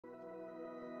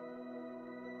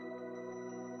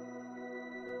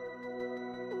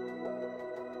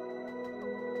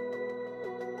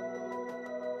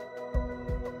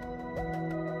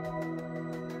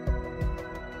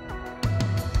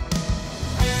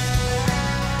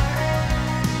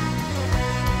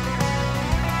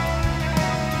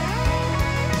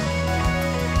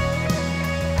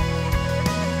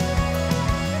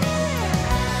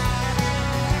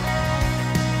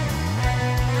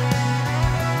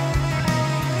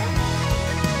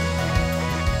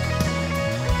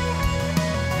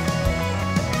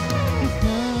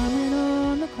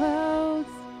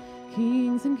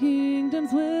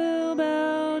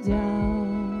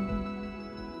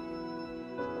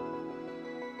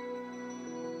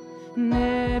and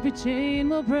every chain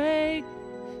will break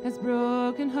as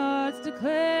broken hearts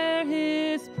declare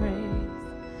His praise.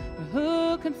 For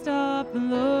who can stop the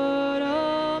Lord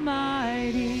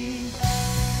Almighty?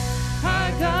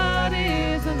 Our God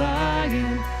is a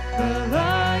lion, the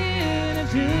Lion of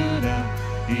Judah.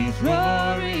 He's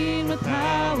roaring with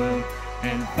power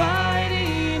and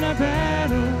fighting our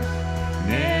battles,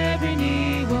 and every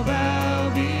knee will bow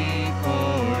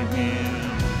before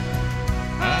Him.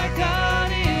 Our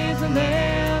God is a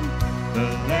Lamb, the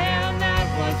Lamb that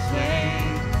was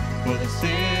slain for the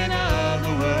sin of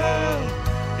the world.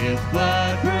 His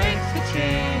blood breaks the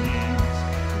chains,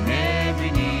 and every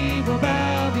knee will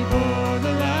bow before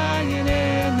the Lion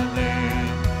and the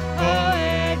Lamb. Oh,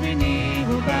 every knee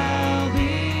will bow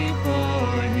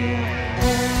before Him.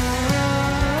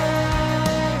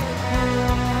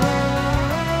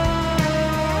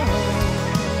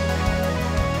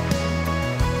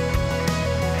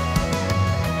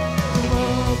 So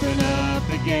open up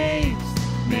the gates,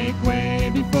 make way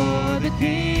before the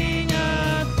King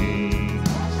of Kings.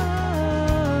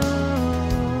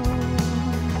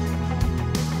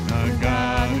 Our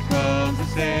God who comes to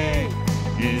save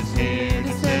is here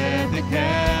to set the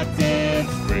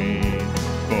captives free.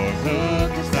 For who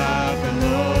can stop the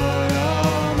Lord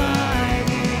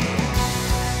Almighty?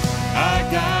 Our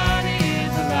God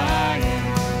is a lion,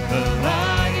 the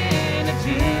Lion of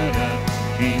Judah.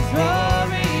 He's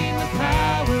roaring with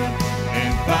power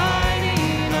and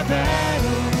fighting our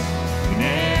battles, and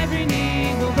every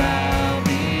knee will bow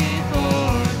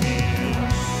before Him.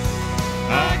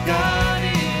 Our God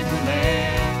is the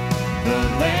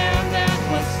Lamb that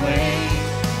was slain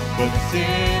for the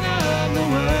sin of the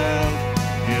world.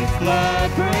 His blood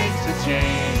breaks the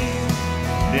chains,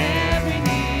 and every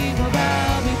knee will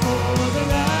bow before the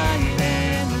Lion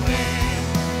and the Lamb.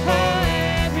 Oh,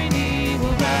 every knee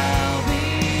will bow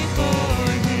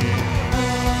before Him.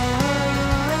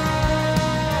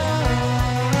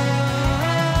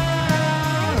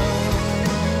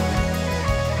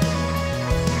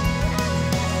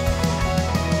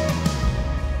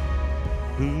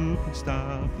 Who can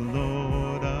stop the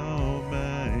Lord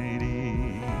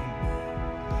Almighty?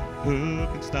 Who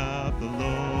can stop the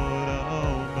Lord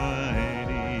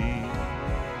Almighty?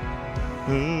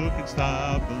 Who can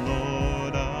stop the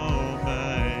Lord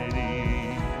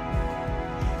Almighty?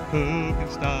 Who can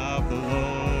stop the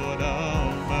Lord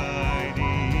Almighty?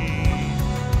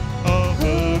 Oh,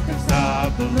 who can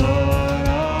stop the Lord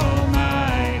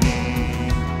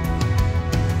Almighty?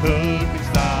 Who can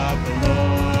stop the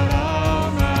Lord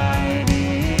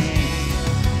Almighty?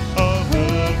 Oh, who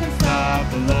can stop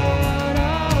the Lord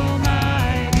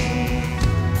Almighty?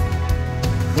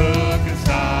 Who can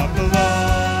stop the Lord?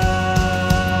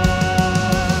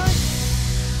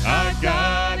 Our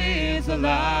God is a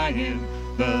lion,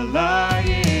 the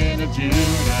Lion of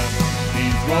Judah.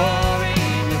 He's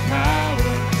roaring with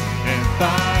power and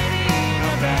fighting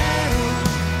our battles,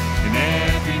 and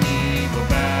every knee will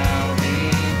bow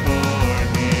before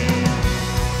Him.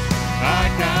 Our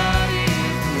God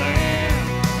is the Lamb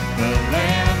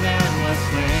that was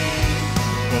slain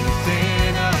for the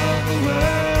sin of the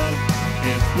world.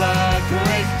 His blood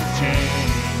breaks the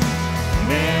chains, and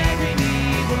every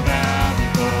knee will bow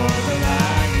before the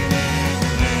Lion and the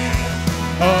Lamb.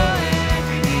 Oh,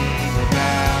 every knee will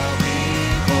bow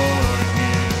before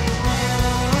Him.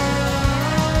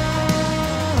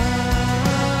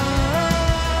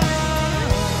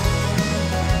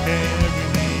 Every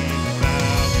knee will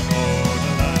bow before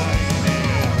the Lion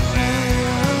and the Lamb.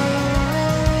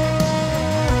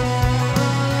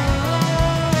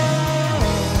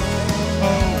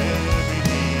 Oh, every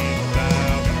knee will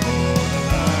bow before the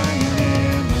Lion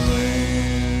and the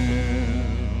Lamb.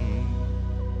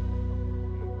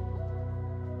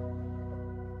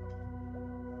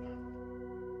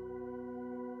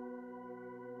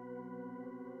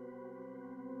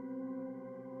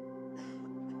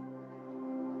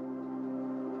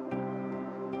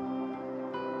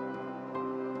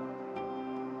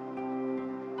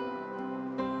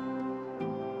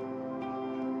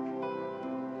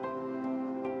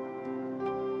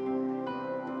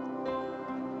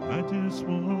 I just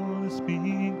want to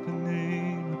speak the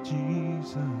name of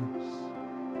Jesus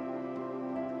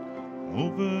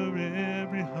over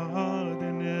every heart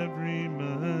and every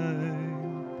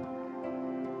mind.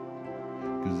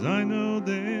 'Cause I know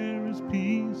there is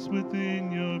peace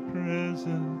within your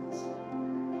presence.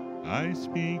 I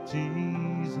speak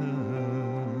Jesus.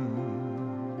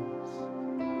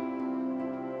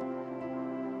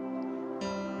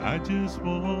 I just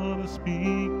want to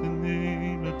speak the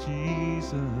name of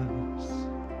Jesus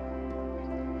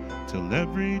till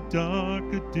every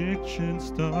dark addiction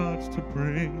starts to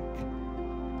break,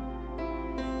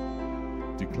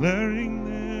 declaring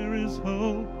there is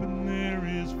hope and there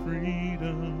is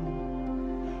freedom.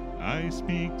 I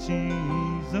speak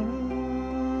Jesus,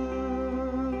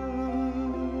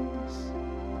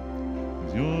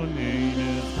 'cause your name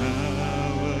is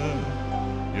power,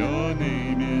 your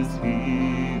name is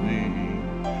healing,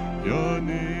 your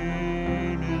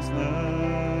name is life.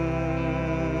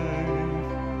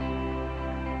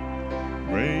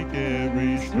 Break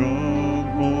every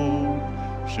stronghold,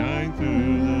 shine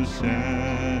through the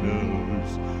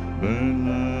shadows, burn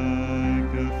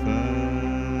like a fire.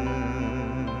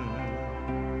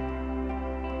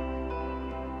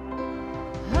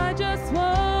 I just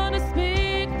want to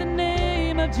speak the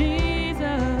name of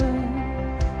Jesus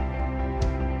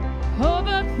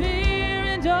over fear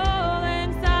and all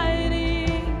anxiety.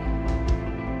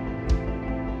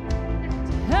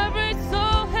 To every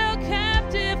soul held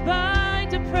captive by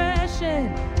depression,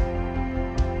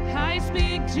 I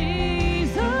speak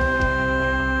Jesus.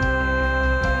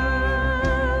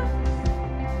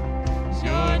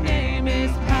 Your name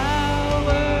is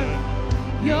power,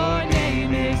 your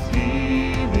name is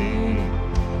healing,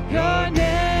 your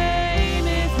name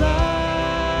is life.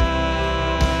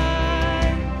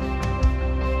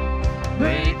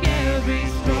 Break every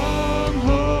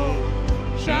stronghold,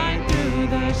 shine through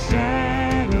the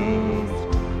shadows,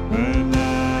 burn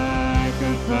like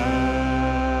a fire.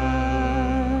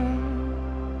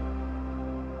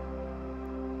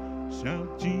 Shout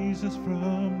Jesus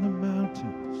from the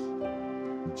mountains,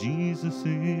 Jesus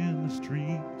in the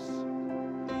streets,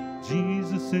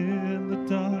 Jesus in the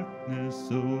darkness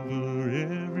over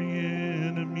every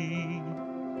enemy,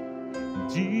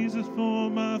 Jesus for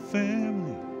my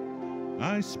family.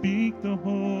 I speak the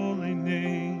holy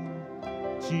name,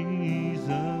 Jesus.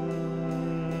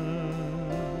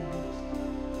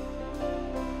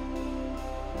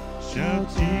 Shout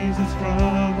Jesus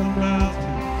from the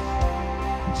mountains,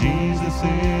 Jesus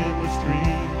in the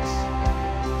streets,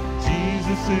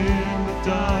 Jesus in the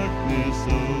darkness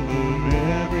over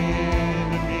every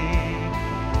enemy,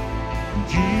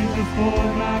 Jesus for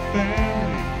my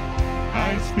family. I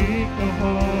speak the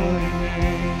holy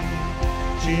name,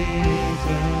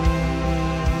 Jesus.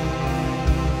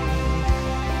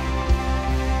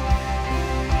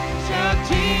 Shout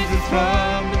Jesus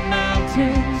from the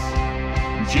mountains,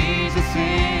 Jesus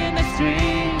in the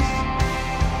streets,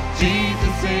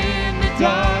 Jesus in the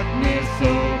darkness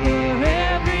over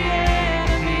every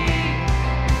enemy,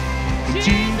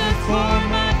 Jesus for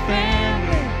my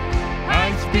family. I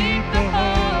speak the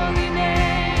holy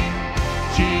name,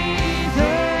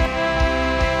 Jesus.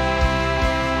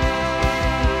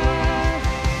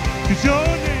 'Cause your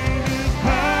name is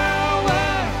power,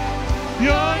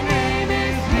 your name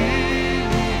is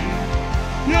healing,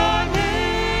 your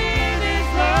name is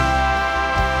life.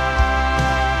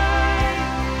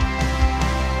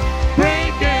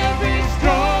 Break every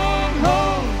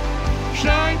stronghold,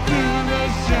 shine through the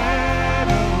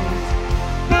shadows,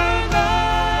 burn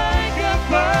like a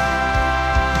fire.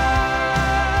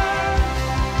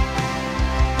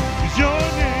 'Cause your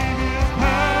name is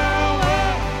power,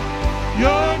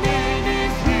 your name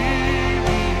is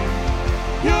healing,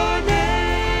 your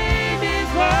name is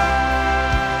life.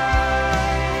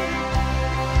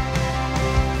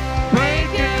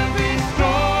 Break every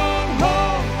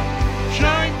stronghold,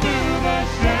 Shine through the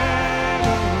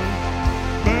shadows,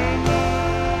 burn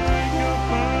like a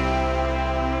fire.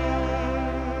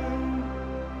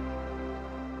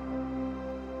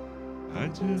 I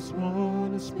just want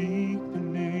to speak the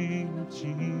name of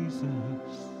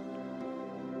Jesus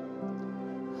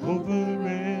over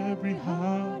every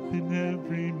heart and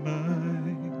every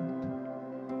mind.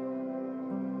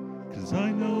 'Cause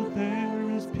I know there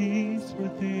is peace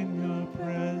within your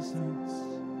presence.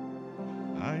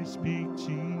 I speak Jesus.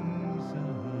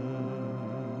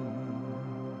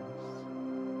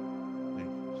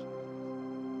 Thank you, Jesus.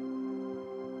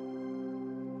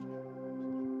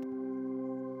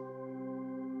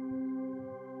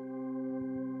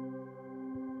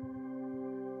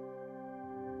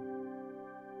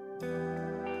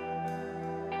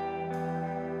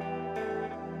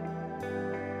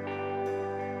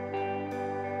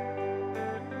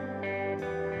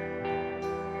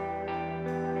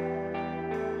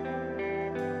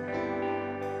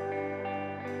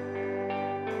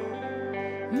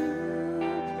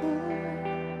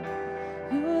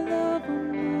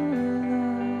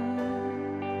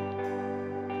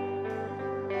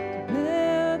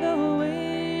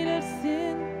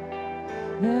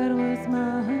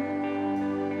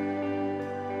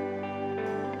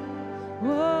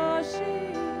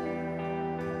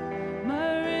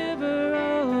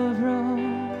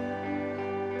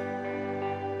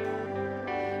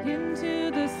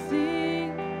 into the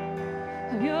sea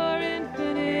of your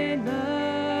infinite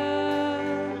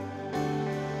love.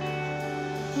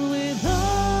 With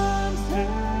arms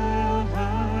held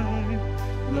high,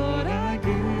 Lord, I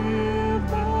give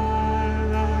my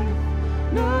life,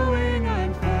 knowing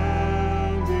I'm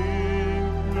found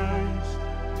in Christ,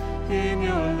 in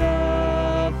your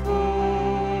love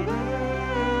forever.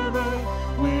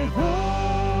 With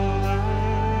all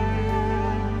I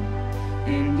am,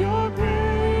 in your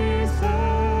grace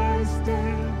I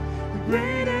stand, the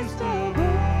greatest of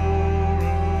all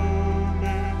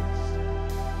romance,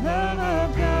 love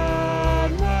of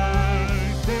God,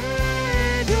 my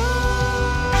Savior.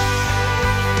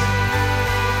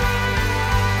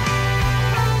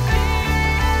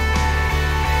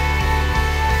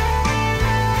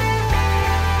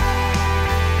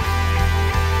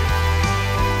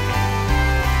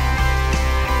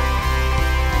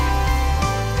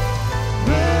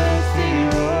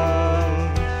 Mercy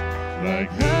rolls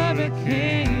like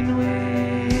hurricane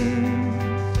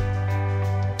winds.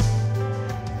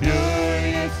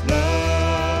 Furious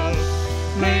love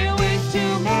lay waste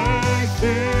to my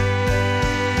sin.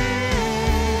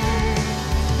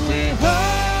 With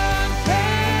arms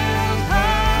held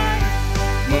high,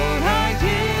 Lord, I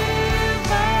give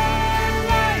my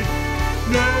life,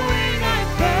 knowing I'm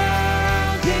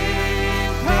found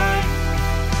in Christ,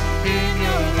 in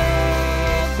your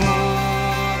love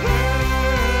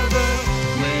forever.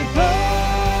 With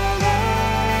all I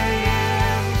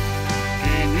am,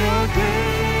 in your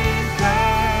grace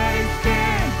I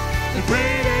stand, the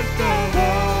greatest of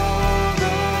all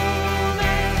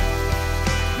romance,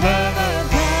 love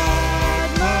of God,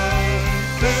 my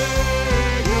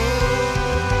Savior.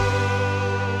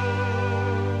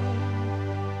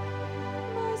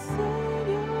 My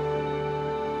Savior.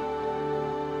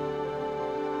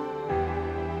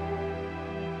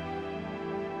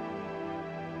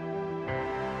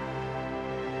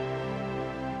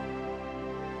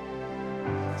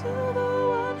 To the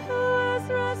one who has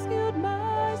rescued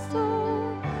my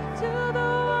soul, to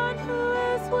the one who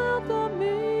has welcomed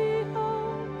me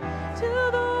home, to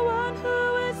the one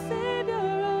who is Savior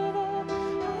of all,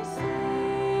 I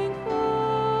sing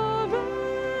forever.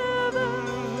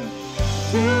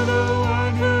 To the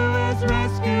one who has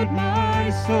rescued my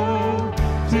soul,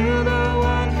 to the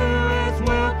one who has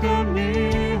welcomed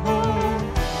me home,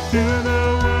 to the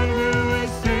one who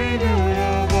is Savior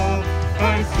of all,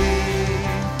 I sing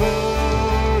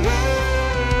forever.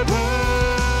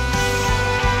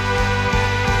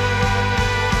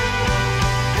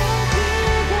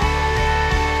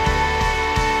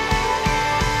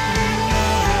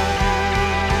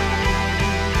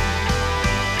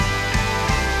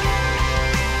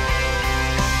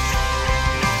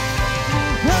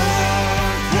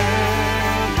 Arms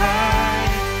held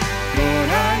high, Lord,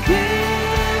 I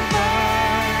give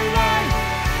my life,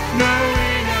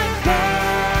 knowing I'm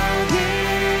found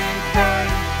in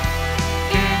Christ,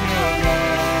 in your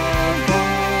love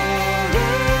forever.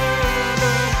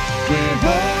 With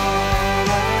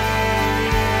all I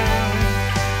am,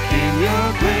 in your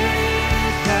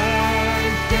grace I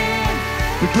stand,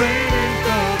 the greatest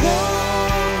of all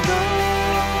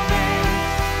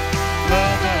romance,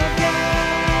 love of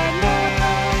God,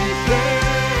 my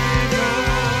Savior.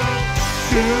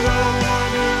 To the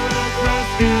one who has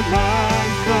rescued my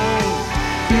soul,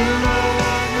 to the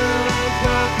one who has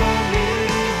welcomed me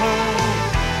home,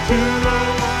 to the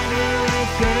one who is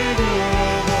Savior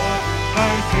of all,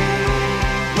 I sing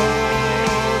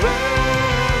forever.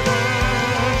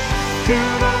 To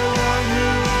the one who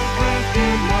has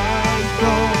rescued my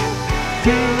soul,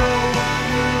 to the one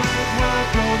who has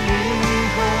welcomed me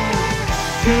home,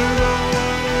 to the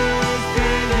one who is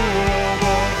Savior of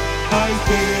all, I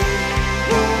sing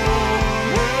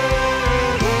forever.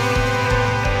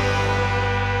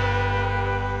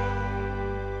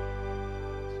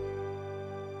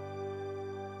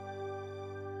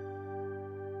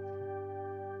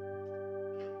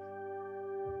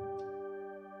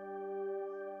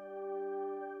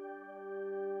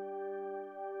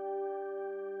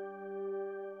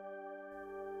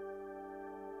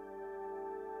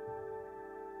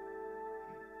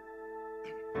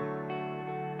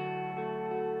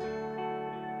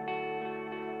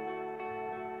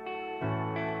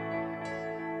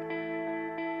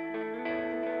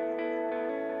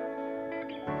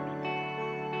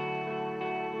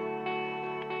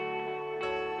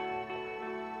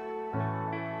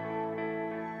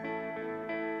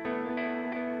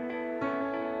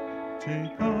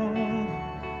 Take all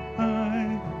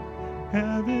I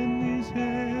have in these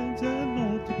hands and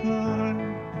multiply,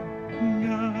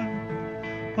 God,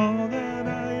 all that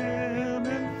I am,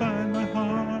 and find my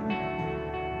heart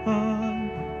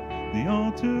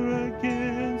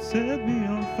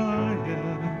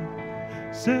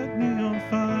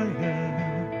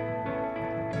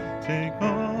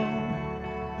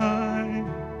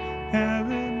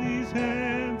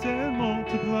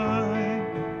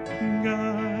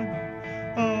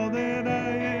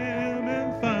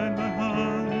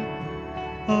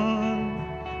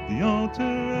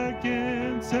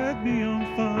again. Set me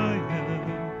on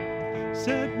fire.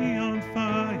 Set me on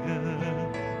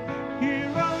fire.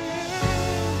 Here I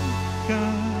am,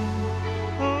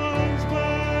 God, arms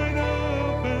wide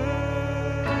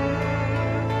open,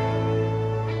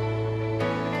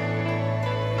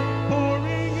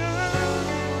 pouring out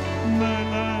my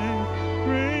life,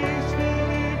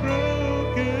 gracefully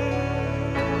broken.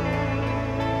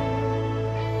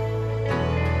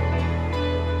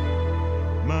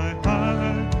 My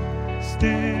heart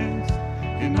stands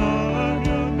in awe of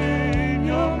your name,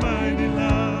 your mighty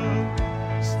love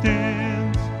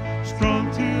stands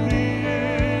strong to the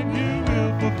end. You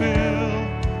will fulfill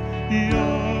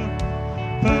your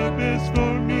purpose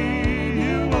for me.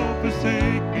 You won't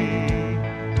forsake me.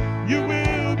 You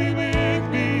will be with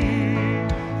me.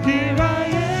 Here I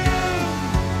am,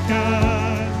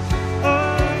 God,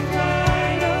 arms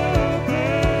wide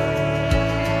open,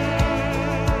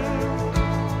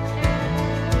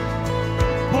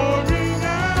 pouring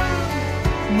out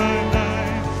my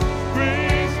life,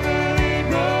 gracefully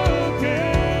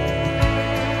broken.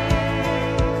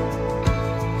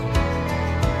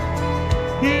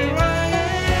 Here I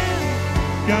am,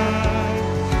 God,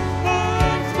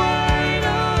 arms wide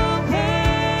open,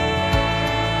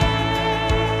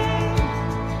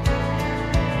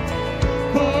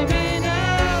 pouring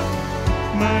out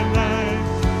my life,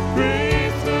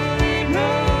 gracefully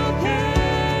broken.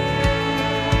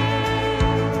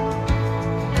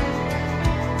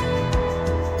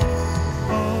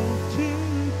 All to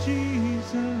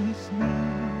Jesus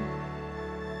now.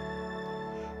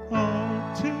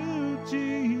 All to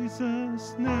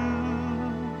Jesus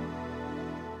now.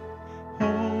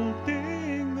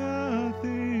 Holding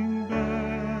nothing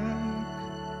back.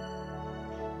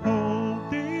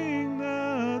 Holding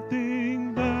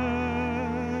nothing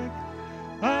back.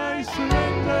 I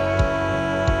surrender.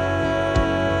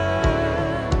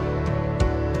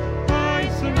 I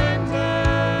surrender.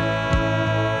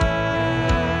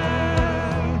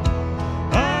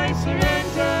 I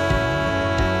surrender.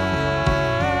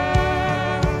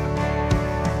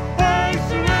 I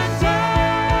surrender.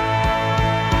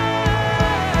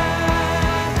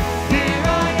 Here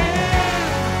I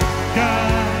am,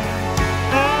 God,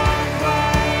 arms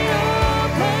wide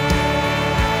open,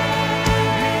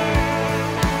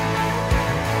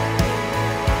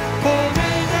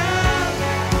 pouring out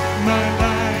my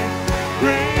life,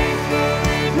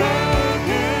 gracefully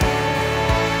broken.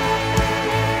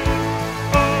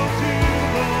 Oh, dear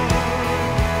Lord,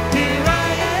 here I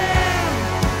am,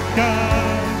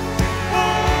 God,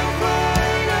 arms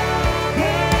wide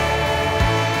open,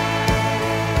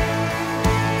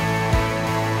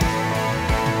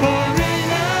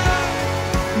 pouring out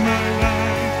my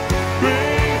life,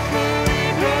 gracefully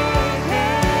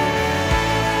broken.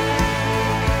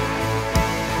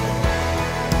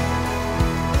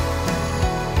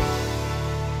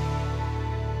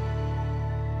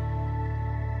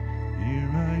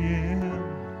 Here I am,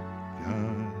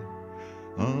 God,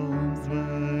 arms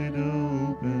wide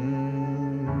open.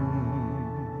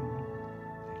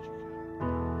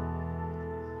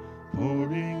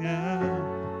 Pouring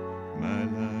out my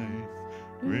life,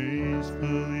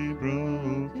 gracefully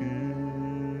broken.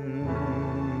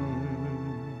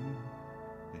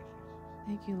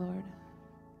 Thank you, Lord.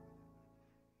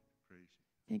 Praise you.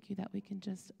 Thank you that we can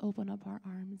just open up our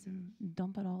arms and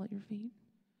dump it all at your feet.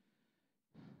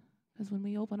 Because when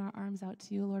we open our arms out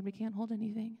to you, Lord, we can't hold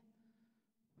anything.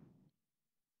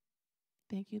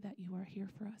 Thank you that you are here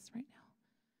for us right now.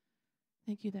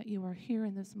 Thank you that you are here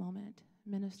in this moment,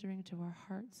 ministering to our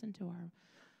hearts and to our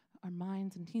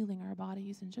minds and healing our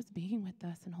bodies and just being with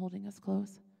us and holding us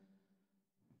close.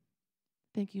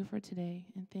 Thank you for today,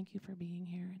 and thank you for being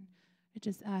here. And I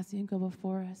just ask you to go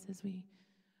before us as we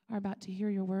are about to hear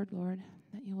your word, Lord,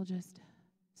 that you will just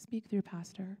speak through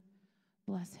Pastor,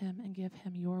 bless him, and give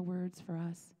him your words for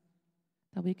us,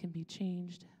 that we can be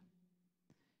changed,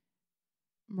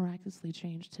 miraculously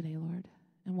changed today, Lord,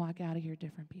 and walk out of here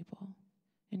different people.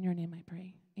 In your name I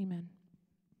pray. Amen.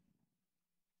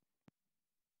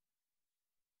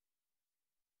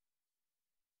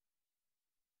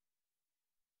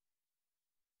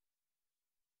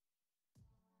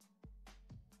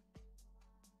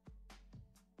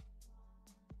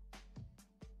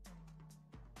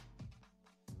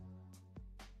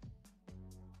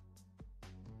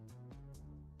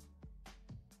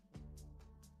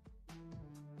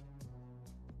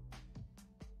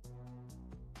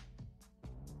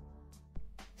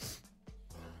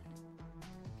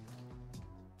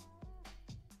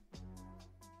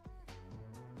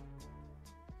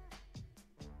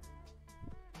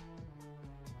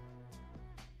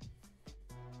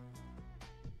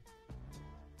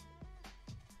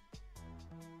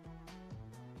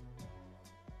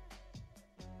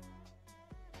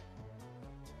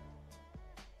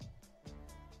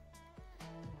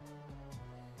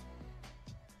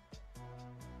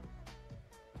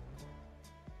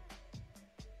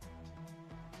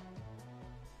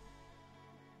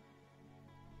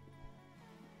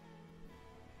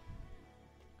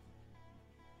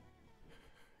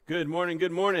 Good morning,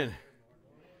 good morning.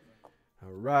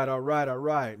 All right, all right, all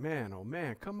right. Man, oh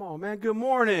man, come on, man. Good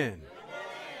morning.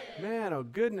 Man, oh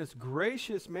goodness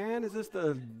gracious, man. Is this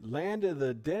the land of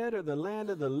the dead or the land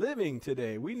of the living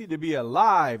today? We need to be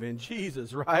alive in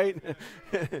Jesus, right?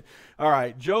 All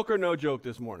right, joke or no joke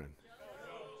this morning?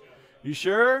 You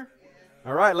sure?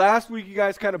 All right, last week you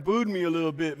guys kind of booed me a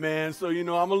little bit, man. So,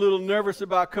 I'm a little nervous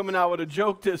about coming out with a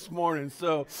joke this morning.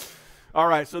 So, all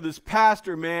right, so this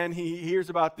pastor, man, he hears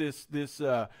about this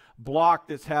block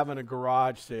that's having a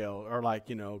garage sale, or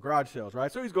garage sales,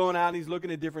 right? So he's going out and he's looking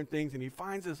at different things, and he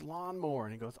finds this lawnmower,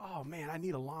 and he goes, oh, man, I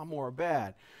need a lawnmower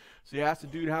bad. So he asks the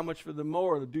dude how much for the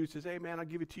mower. The dude says, hey, man, I'll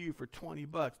give it to you for $20.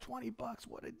 $20,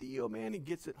 what a deal, man. He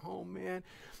gets it home, man,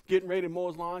 getting ready to mow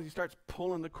his lawns. He starts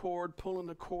pulling the cord.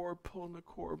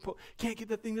 Can't get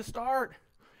the thing to start.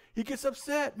 He gets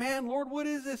upset. Man, Lord, what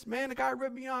is this? Man, the guy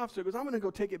ripped me off. So he goes, I'm going to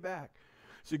go take it back.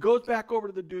 So he goes back over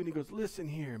to the dude and he goes, listen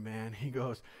here, man. He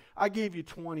goes, I gave you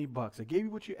 $20. I gave you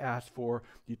what you asked for.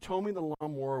 You told me the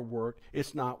lawnmower worked.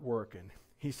 It's not working.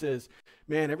 He says,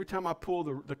 man, every time I pull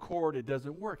the cord, it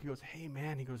doesn't work. He goes, hey,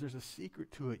 man. He goes, there's a secret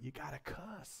to it. You got to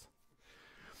cuss.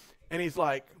 And he's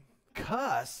like,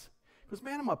 cuss? He goes,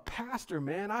 man, I'm a pastor,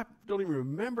 man. I don't even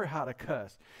remember how to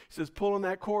cuss. He says, pull on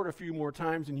that cord a few more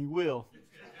times and you will.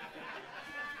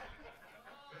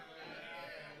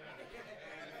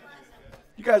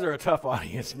 You guys are a tough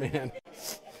audience, man.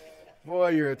 Boy,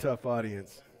 you're a tough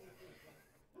audience.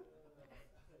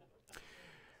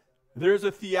 There's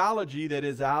a theology that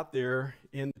is out there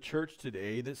in the church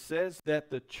today that says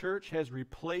that the church has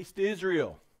replaced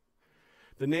Israel.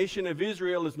 The nation of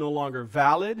Israel is no longer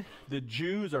valid. The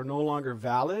Jews are no longer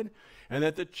valid. And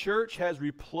that the church has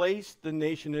replaced the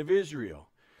nation of Israel.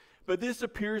 But this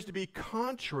appears to be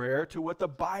contrary to what the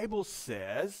Bible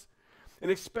says, and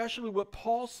especially what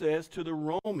Paul says to the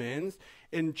Romans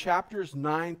in chapters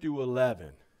 9 through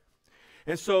 11.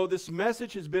 And so this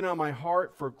message has been on my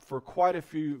heart for quite a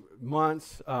few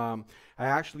months.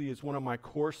 It's one of my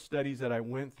course studies that I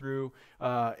went through.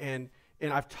 And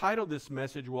I've titled this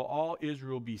message, Will All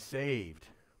Israel Be Saved?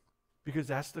 Because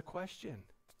that's the question.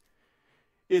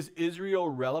 Is Israel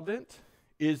relevant?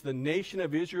 Is the nation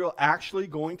of Israel actually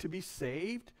going to be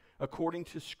saved according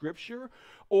to Scripture?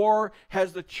 Or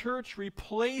has the church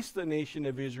replaced the nation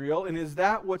of Israel, and is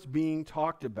that what's being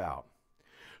talked about?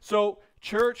 So,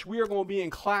 church, we are going to be in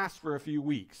class for a few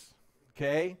weeks,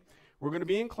 okay? We're going to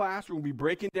be in class. We're going to be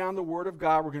breaking down the Word of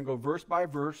God. We're going to go verse by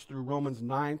verse through Romans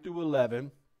 9 through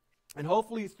 11. And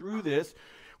hopefully through this,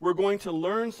 we're going to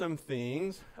learn some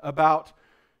things about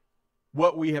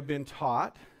what we have been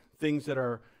taught, things that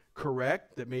are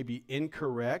correct, that may be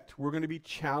incorrect. We're going to be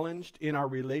challenged in our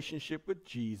relationship with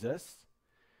Jesus.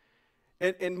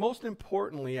 And most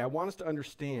importantly, I want us to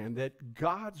understand that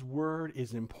God's word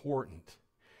is important.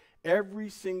 Every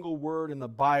single word in the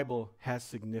Bible has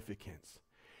significance.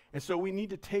 And so we need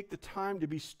to take the time to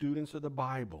be students of the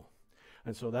Bible.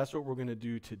 And so that's what we're going to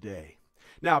do today.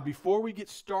 Now, before we get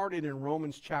started in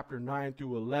Romans chapter 9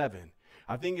 through 11,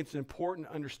 I think it's important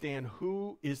to understand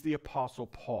who is the Apostle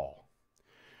Paul.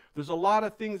 There's a lot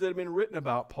of things that have been written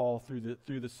about Paul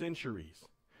through the centuries.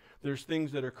 There's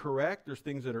things that are correct. There's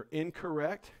things that are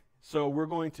incorrect. So we're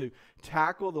going to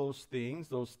tackle those things,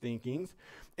 those thinkings.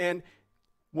 And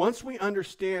once we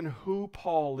understand who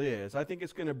Paul is, I think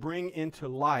it's going to bring into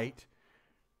light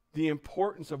the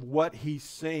importance of what he's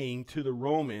saying to the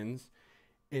Romans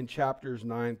in chapters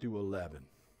 9 through 11.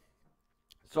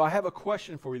 So I have a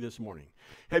question for you this morning.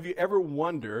 Have you ever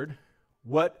wondered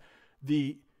what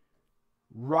the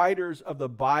writers of the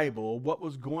Bible, what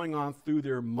was going on through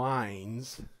their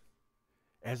minds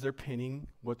as they're penning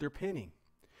what they're penning?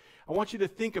 I want you to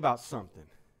think about something.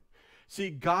 See,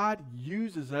 God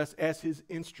uses us as his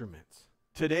instruments.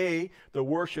 Today, the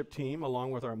worship team,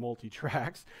 along with our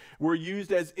multi-tracks, were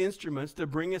used as instruments to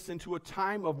bring us into a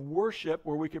time of worship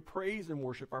where we could praise and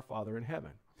worship our Father in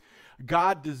heaven.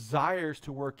 God desires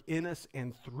to work in us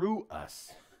and through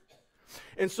us.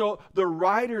 And so the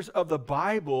writers of the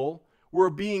Bible were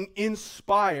being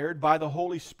inspired by the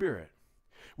Holy Spirit.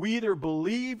 We either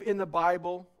believe in the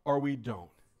Bible or we don't.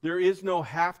 There is no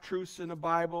half-truths in the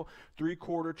Bible,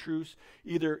 three-quarter truths.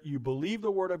 Either you believe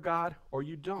the Word of God or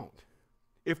you don't.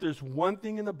 If there's one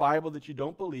thing in the Bible that you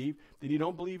don't believe, then you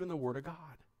don't believe in the Word of God.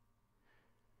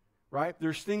 Right?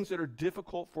 There's things that are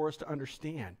difficult for us to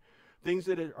understand, things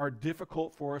that are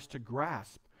difficult for us to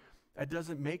grasp. That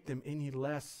doesn't make them any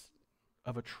less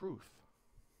of a truth.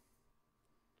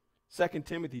 2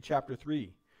 Timothy chapter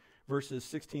 3, verses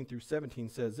 16 through 17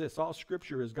 says this, all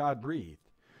Scripture is God-breathed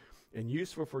and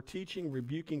useful for teaching,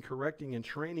 rebuking, correcting, and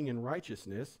training in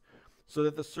righteousness, so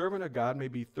that the servant of God may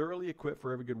be thoroughly equipped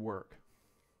for every good work.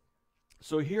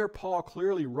 So here Paul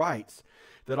clearly writes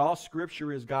that all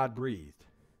Scripture is God-breathed.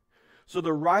 So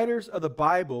the writers of the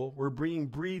Bible were being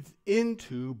breathed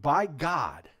into by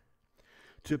God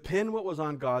to pen what was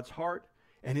on God's heart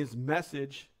and his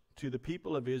message to the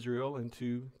people of Israel and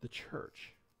to the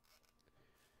church.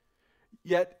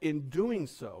 Yet in doing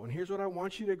so, and here's what I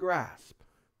want you to grasp,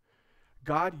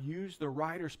 God used the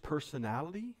writer's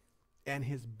personality and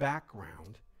his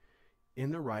background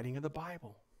in the writing of the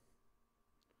Bible.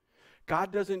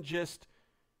 God doesn't just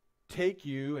take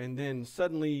you and then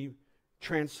suddenly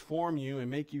transform you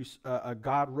and make you a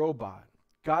God robot.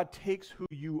 God takes who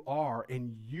you are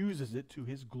and uses it to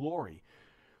his glory.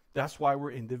 That's why we're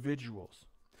individuals.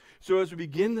 So as we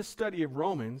begin the study of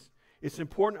Romans, it's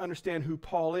important to understand who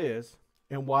Paul is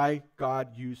and why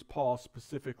God used Paul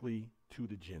specifically to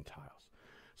the Gentiles.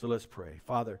 So let's pray.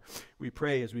 Father, we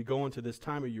pray as we go into this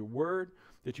time of your word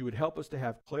that you would help us to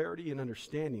have clarity and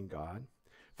understanding, God.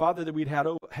 Father, that we'd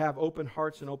have open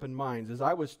hearts and open minds. As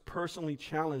I was personally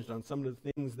challenged on some of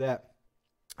the things that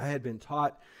I had been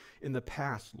taught in the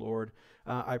past, Lord,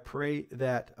 I pray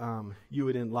that you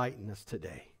would enlighten us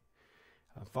today.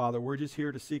 Father, we're just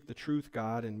here to seek the truth,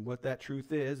 God, and what that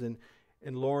truth is. And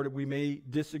Lord, we may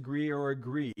disagree or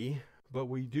agree, but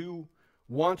we do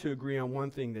want to agree on one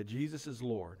thing, that Jesus is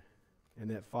Lord, and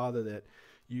that, Father, that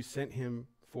you sent him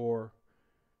for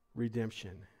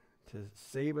redemption, to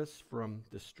save us from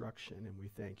destruction, and we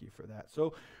thank you for that.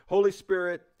 So, Holy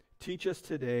Spirit, teach us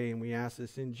today, and we ask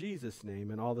this in Jesus'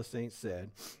 name, and all the saints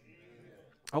said. Amen.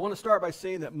 I want to start by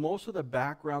saying that most of the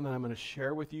background that I'm going to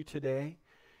share with you today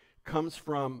comes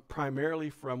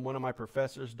primarily from one of my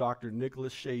professors, Dr.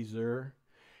 Nicholas Shazer,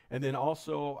 and then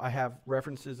also I have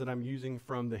references that I'm using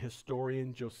from the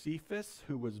historian Josephus,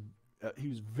 who was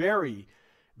very,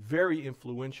 very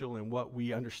influential in what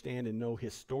we understand and know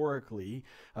historically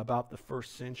about the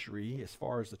first century as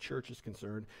far as the church is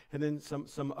concerned, and then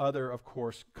some other, of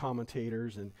course,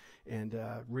 commentators and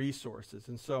resources.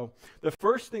 And so the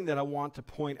first thing that I want to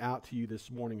point out to you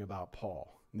this morning about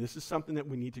Paul, and this is something that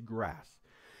we need to grasp,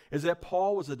 is that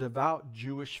Paul was a devout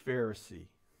Jewish Pharisee.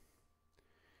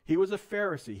 He was a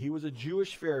Pharisee. He was a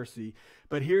Jewish Pharisee.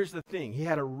 But here's the thing. He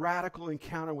had a radical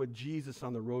encounter with Jesus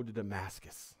on the road to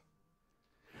Damascus.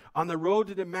 On the road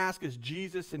to Damascus,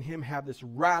 Jesus and him have this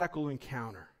radical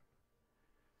encounter.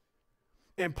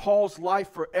 And Paul's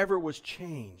life forever was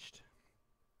changed.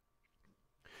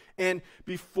 And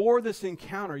before this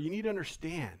encounter, you need to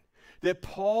understand that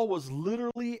Paul was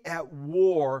literally at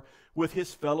war with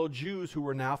his fellow Jews who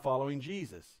were now following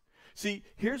Jesus. See,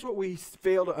 here's what we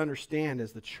fail to understand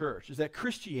as the church, is that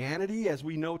Christianity, as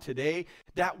we know today,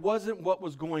 that wasn't what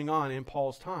was going on in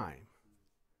Paul's time.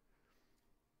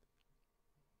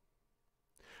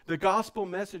 The gospel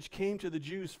message came to the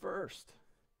Jews first.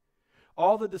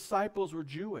 All the disciples were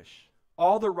Jewish.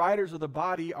 All the writers of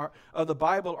the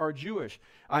Bible are Jewish.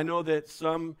 I know that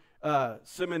some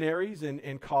seminaries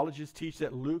and colleges teach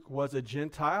that Luke was a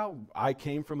Gentile. I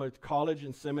came from a college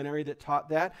and seminary that taught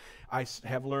that. I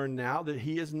have learned now that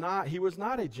he was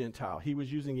not a Gentile. He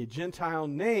was using a Gentile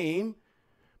name,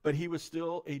 but he was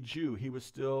still a Jew. He was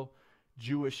still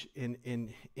Jewish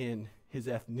in his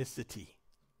ethnicity.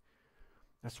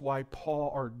 That's why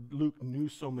Paul or Luke knew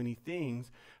so many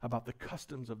things about the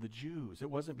customs of the Jews. It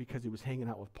wasn't because he was hanging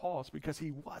out with Paul, it's because he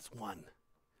was one.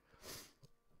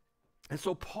 And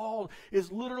so Paul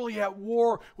is literally at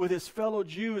war with his fellow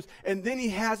Jews, and then he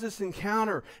has this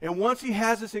encounter. And once he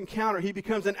has this encounter, he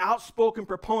becomes an outspoken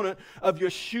proponent of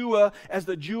Yeshua as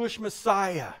the Jewish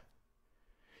Messiah.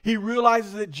 He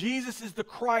realizes that Jesus is the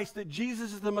Christ, that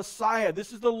Jesus is the Messiah.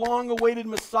 This is the long-awaited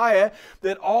Messiah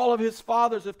that all of his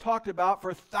fathers have talked about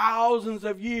for thousands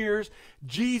of years.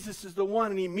 Jesus is the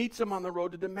one, and he meets him on the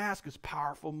road to Damascus.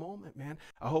 Powerful moment, man.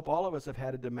 I hope all of us have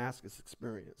had a Damascus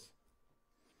experience.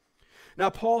 Now,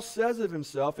 Paul says of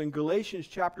himself in Galatians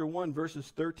chapter 1,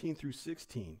 verses 13 through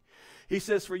 16, he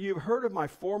says, "For you have heard of my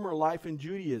former life in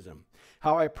Judaism,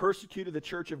 how I persecuted the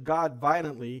church of God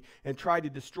violently and tried to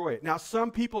destroy it." Now, some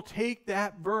people take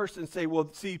that verse and say,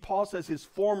 well, see, Paul says his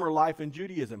former life in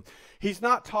Judaism. He's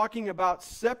not talking about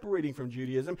separating from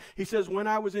Judaism. He says, when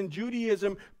I was in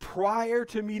Judaism prior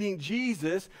to meeting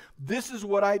Jesus, this is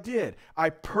what I did. I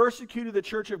persecuted the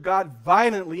church of God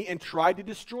violently and tried to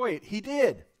destroy it. He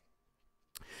did.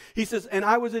 He says, and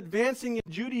I was advancing in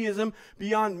Judaism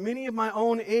beyond many of my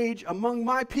own age among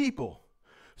my people.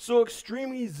 So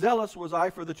extremely zealous was I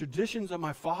for the traditions of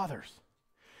my fathers.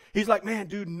 He's like, man,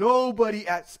 dude, nobody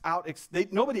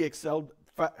excelled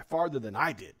farther than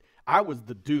I did. I was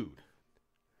the dude.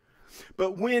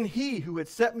 But when he who had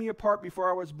set me apart before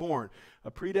I was born,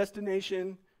 a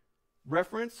predestination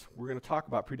reference, we're going to talk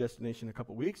about predestination in a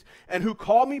couple weeks, and who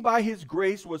called me by his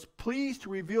grace was pleased to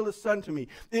reveal his son to me.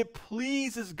 It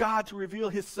pleases God to reveal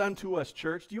his son to us,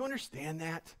 church. Do you understand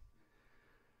that?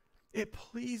 It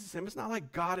pleases him. It's not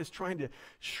like God is trying to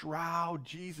shroud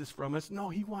Jesus from us. No,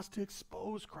 he wants to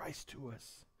expose Christ to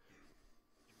us.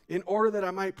 In order that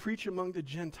I might preach among the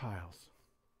Gentiles.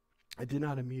 I did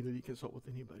not immediately consult with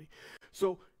anybody.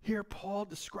 So here Paul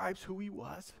describes who he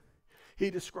was. He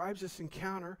describes this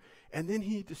encounter, and then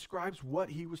he describes what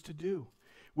he was to do,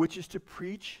 which is to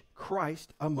preach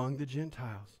Christ among the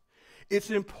Gentiles. It's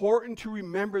important to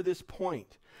remember this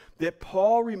point, that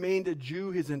Paul remained a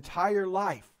Jew his entire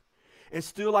life and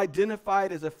still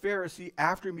identified as a Pharisee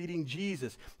after meeting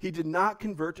Jesus. He did not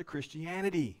convert to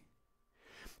Christianity.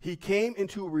 He came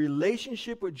into a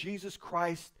relationship with Jesus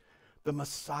Christ, the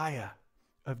Messiah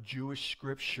of Jewish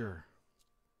Scripture.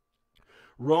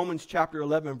 Romans chapter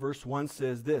 11 verse 1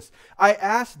 says this, I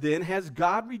ask then, has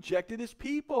God rejected his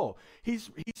people?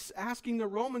 He's asking the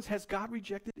Romans, has God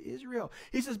rejected Israel?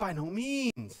 He says, by no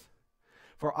means.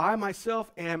 For I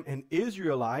myself am an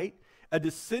Israelite, a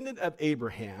descendant of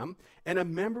Abraham, and a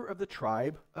member of the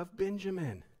tribe of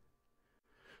Benjamin.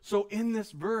 So in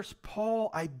this verse, Paul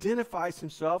identifies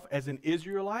himself as an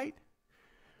Israelite,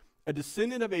 a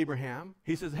descendant of Abraham.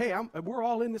 He says, hey, we're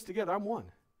all in this together. I'm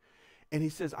one. And he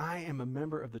says, I am a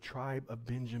member of the tribe of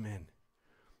Benjamin.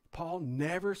 Paul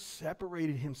never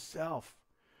separated himself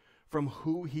from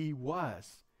who he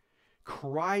was.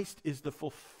 Christ is the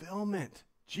fulfillment.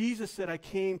 Jesus said, I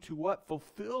came to what?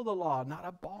 Fulfill the law, not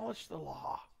abolish the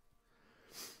law.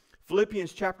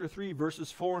 Philippians chapter 3,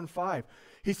 verses 4 and 5.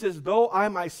 He says, though I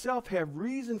myself have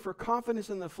reason for confidence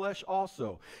in the flesh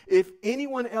also, if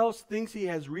anyone else thinks he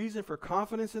has reason for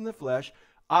confidence in the flesh,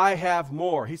 I have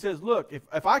more. He says, look,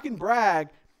 if I can brag,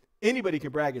 anybody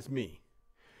can brag, it's me.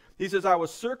 He says, I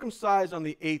was circumcised on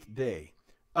the 8th day,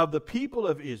 of the people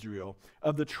of Israel,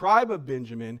 of the tribe of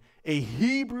Benjamin, a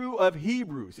Hebrew of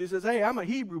Hebrews. He says, hey, I'm a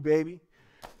Hebrew, baby.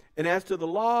 And as to the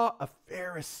law, a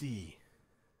Pharisee.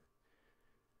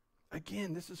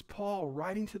 Again, this is Paul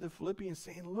writing to the Philippians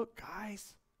saying, look,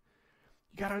 guys,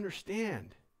 you got to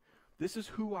understand, this is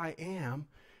who I am.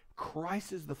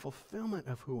 Christ is the fulfillment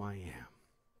of who I am.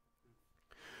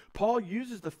 Paul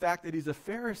uses the fact that he's a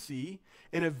Pharisee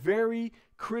in a very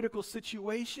critical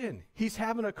situation. He's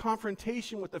having a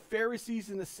confrontation with the Pharisees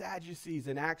and the Sadducees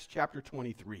in Acts chapter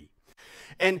 23.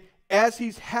 And as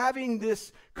he's having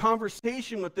this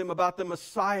conversation with them about the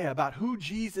Messiah, about who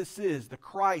Jesus is, the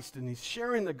Christ, and he's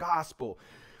sharing the gospel,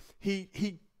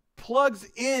 he plugs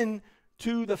in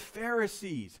to the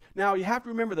Pharisees. Now, you have to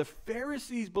remember, the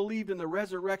Pharisees believed in the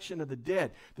resurrection of the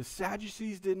dead. The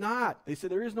Sadducees did not. They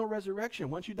said there is no resurrection.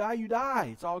 Once you die, you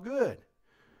die. It's all good.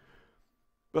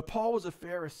 But Paul was a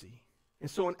Pharisee.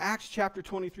 And so in Acts chapter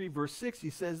 23, verse 6,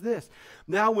 he says this,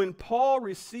 now when Paul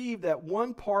received that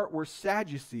one part were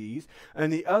Sadducees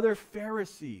and the other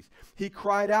Pharisees, he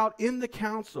cried out in the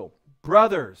council,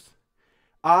 brothers,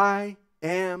 I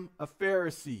am a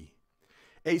Pharisee,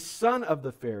 a son of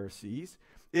the Pharisees.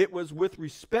 It was with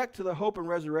respect to the hope and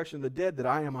resurrection of the dead that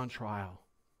I am on trial.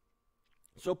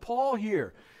 So Paul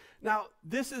here, now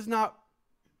this is not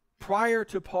prior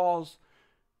to Paul's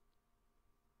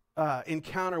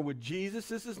encounter with Jesus.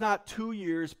 This is not 2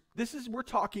 years. We're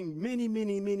talking many,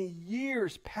 many, many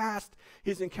years past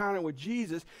his encounter with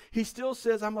Jesus. He still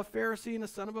says, I'm a Pharisee and a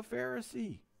son of a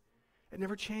Pharisee. It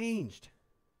never changed.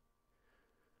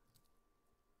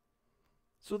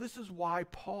 So this is why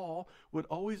Paul would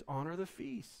always honor the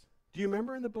feasts. Do you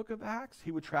remember in the book of Acts?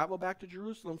 He would travel back to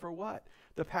Jerusalem for what?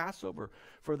 The Passover,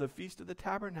 for the Feast of the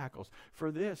Tabernacles,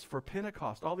 for this, for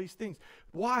Pentecost, all these things.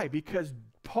 Why? Because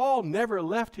Paul never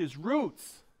left his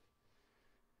roots.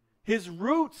 His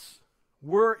roots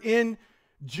were in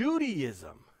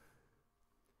Judaism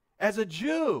as a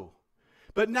Jew.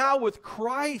 But now with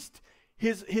Christ,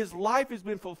 his life has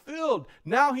been fulfilled.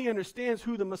 Now he understands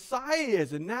who the Messiah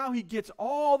is, and now he gets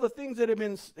all the things that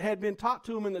had been taught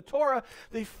to him in the Torah.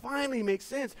 They finally make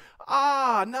sense.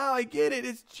 Now I get it.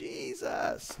 It's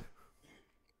Jesus.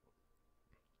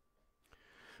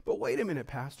 But wait a minute,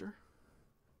 Pastor.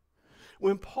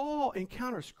 When Paul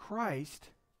encounters Christ,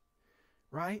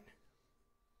 right?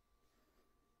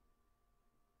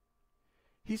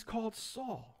 He's called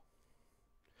Saul.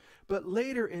 But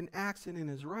later in Acts and in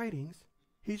his writings,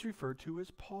 he's referred to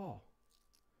as Paul.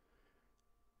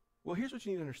 Well, here's what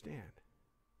you need to understand.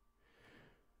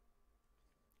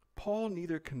 Paul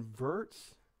neither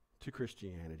converts to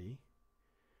Christianity,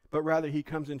 but rather he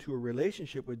comes into a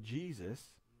relationship with Jesus.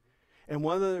 And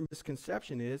one other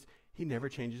misconception is he never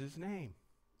changes his name.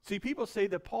 See, people say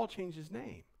that Paul changed his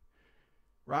name,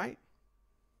 right?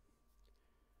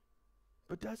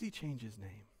 But does he change his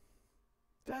name?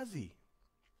 Does he?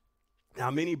 Now,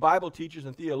 many Bible teachers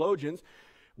and theologians,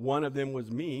 one of them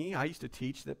was me. I used to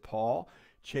teach that Saul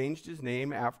changed his name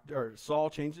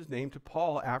to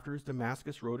Paul after his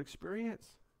Damascus Road experience.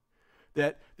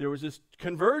 That there was this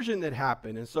conversion that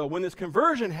happened. And so when this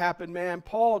conversion happened, man,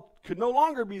 Paul could no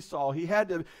longer be Saul. He had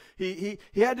to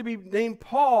be named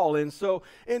Paul. And so,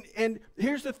 and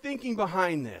here's the thinking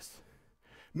behind this.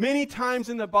 Many times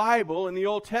in the Bible, in the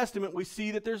Old Testament, we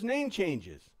see that there's name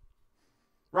changes.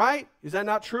 Right? Is that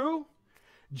not true?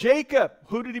 Jacob,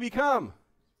 who did he become?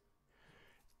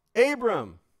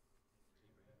 Abram.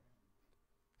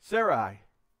 Sarai.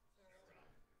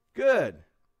 Good.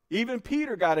 Even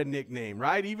Peter got a nickname,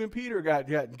 right? Even Peter got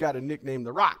a nickname,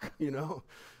 The Rock,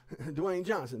 Dwayne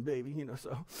Johnson, baby,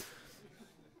 so.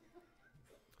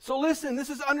 So listen, this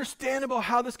is understandable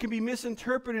how this can be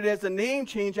misinterpreted as a name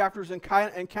change after his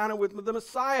encounter with the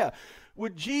Messiah,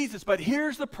 with Jesus. But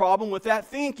here's the problem with that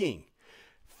thinking.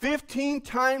 15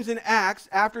 times in Acts,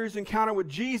 after his encounter with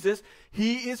Jesus,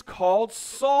 he is called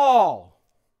Saul.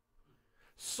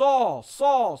 Saul,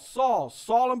 Saul, Saul,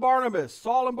 Saul and Barnabas,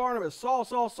 Saul and Barnabas, Saul,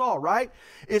 Saul, Saul, right?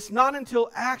 It's not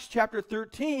until Acts chapter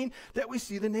 13 that we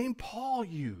see the name Paul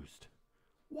used.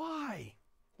 Why?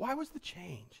 Why was the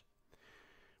change?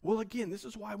 Well, again, this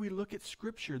is why we look at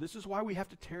Scripture. This is why we have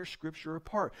to tear Scripture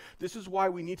apart. This is why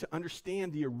we need to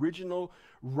understand the original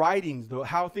writings,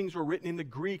 how things were written in the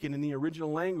Greek and in the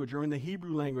original language, or in the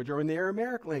Hebrew language, or in the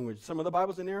Aramaic language. Some of the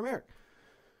Bible's in Aramaic.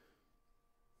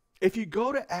 If you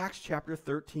go to Acts chapter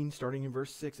 13, starting in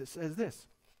verse 6, it says this.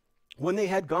 When they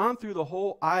had gone through the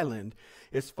whole island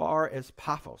as far as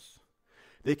Paphos,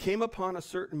 they came upon a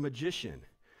certain magician,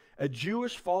 a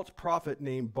Jewish false prophet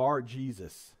named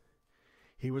Bar-Jesus.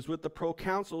 He was with the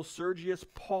proconsul Sergius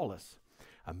Paulus,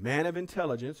 a man of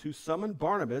intelligence who summoned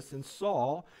Barnabas and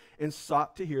Saul and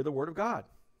sought to hear the word of God.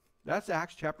 That's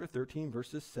Acts chapter 13,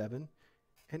 verses 7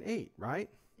 and 8, right?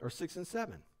 Or 6 and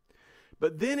 7.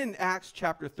 But then in Acts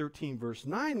chapter 13, verse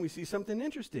 9, we see something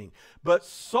interesting. But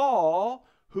Saul,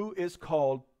 who is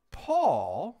called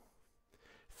Paul,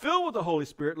 filled with the Holy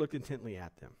Spirit, looked intently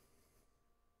at them.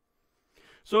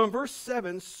 So in verse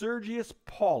 7, Sergius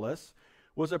Paulus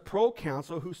was a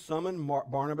proconsul who summoned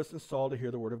Barnabas and Saul to hear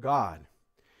the word of God.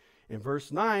 In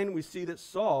verse 9, we see that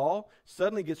Saul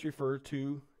suddenly gets referred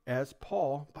to as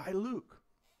Paul by Luke.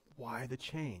 Why the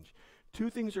change?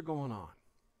 Two things are going on.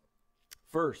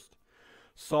 First,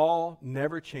 Saul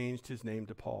never changed his name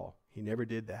to Paul. He never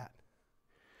did that.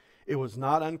 It was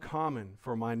not uncommon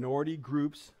for minority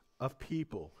groups of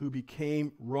people who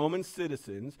became Roman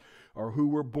citizens or who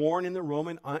were born in the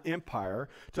Roman Empire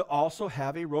to also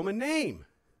have a Roman name.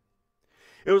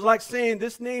 It was like saying,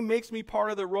 this name makes me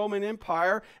part of the Roman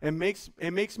Empire and makes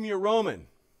me a Roman.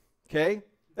 Okay?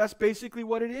 That's basically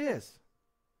what it is.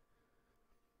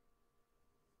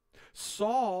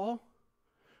 Saul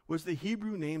was the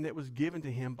Hebrew name that was given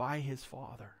to him by his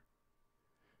father.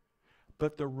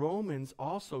 But the Romans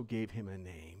also gave him a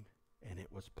name, and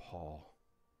it was Paul.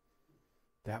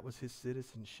 That was his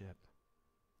citizenship.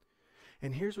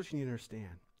 And here's what you need to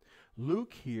understand.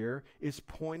 Luke here is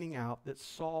pointing out that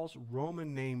Saul's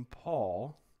Roman name,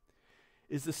 Paul,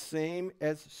 is the same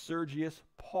as Sergius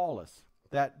Paulus.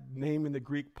 That name in the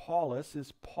Greek, Paulus,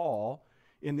 is Paul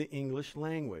in the English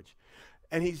language.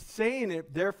 And he's saying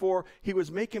it, therefore, he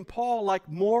was making Paul like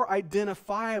more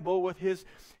identifiable with his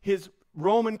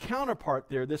Roman counterpart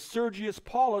there, the Sergius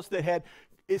Paulus that had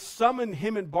summoned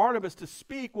him and Barnabas to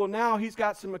speak. Well, now he's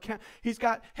got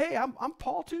hey, I'm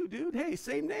Paul too, dude. Hey,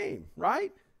 same name,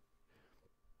 right?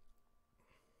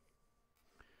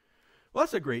 Well,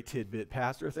 that's a great tidbit,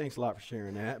 Pastor. Thanks a lot for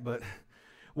sharing that. But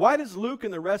why does Luke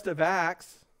and the rest of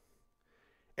Acts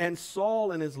and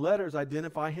Saul in his letters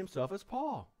identify himself as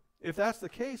Paul? If that's the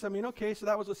case, okay, so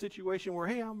that was a situation where,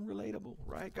 hey, I'm relatable,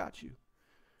 right? Got you.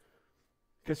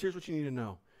 Because here's what you need to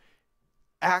know.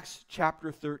 Acts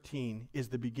chapter 13 is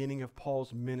the beginning of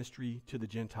Paul's ministry to the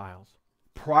Gentiles.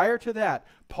 Prior to that,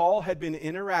 Paul had been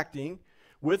interacting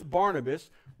with Barnabas,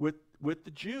 with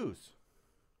the Jews,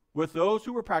 with those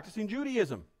who were practicing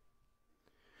Judaism.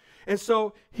 And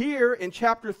so here in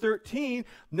chapter 13,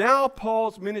 now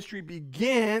Paul's ministry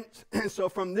begins. And so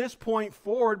from this point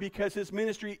forward, because his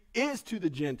ministry is to the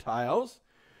Gentiles,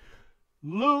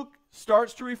 Luke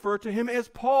starts to refer to him as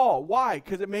Paul. Why?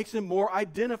 Because it makes him more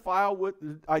identifiable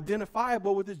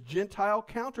with his Gentile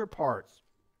counterparts.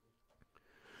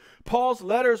 Paul's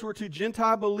letters were to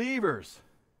Gentile believers.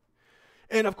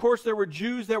 And of course, there were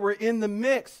Jews that were in the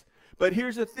mix. But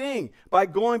here's the thing. By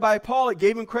going by Paul, it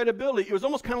gave him credibility. It was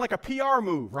almost kind of like a PR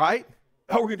move, right?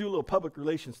 Oh, we're going to do a little public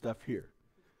relations stuff here.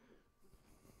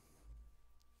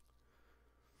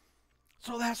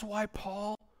 So that's why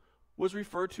Paul was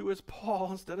referred to as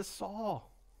Paul instead of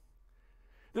Saul.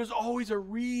 There's always a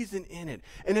reason in it.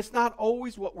 And it's not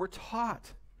always what we're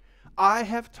taught. I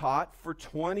have taught for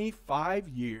 25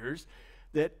 years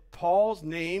that Paul's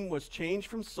name was changed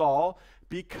from Saul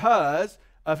because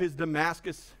of his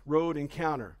Damascus Road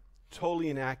encounter. Totally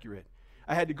inaccurate.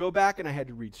 I had to go back and I had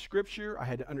to read scripture. I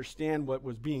had to understand what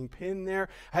was being pinned there.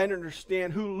 I had to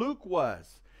understand who Luke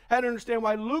was. I had to understand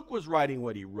why Luke was writing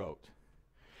what he wrote.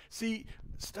 See,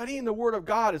 studying the Word of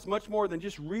God is much more than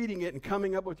just reading it and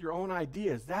coming up with your own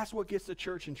ideas. That's what gets the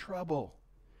church in trouble.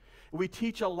 We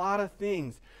teach a lot of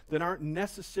things that aren't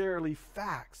necessarily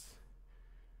facts.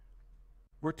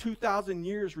 We're 2,000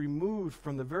 years removed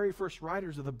from the very first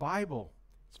writers of the Bible.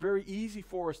 It's very easy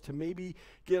for us to maybe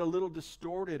get a little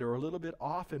distorted or a little bit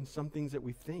off in some things that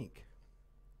we think.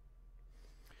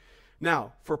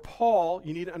 Now, for Paul,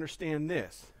 you need to understand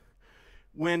this.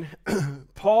 When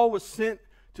Paul was sent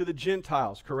to the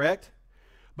Gentiles, correct?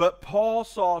 But Paul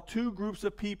saw two groups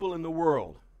of people in the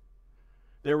world.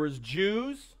 There was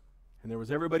Jews and there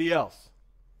was everybody else.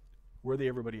 Were they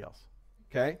everybody else?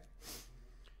 Okay?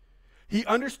 He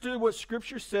understood what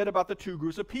Scripture said about the two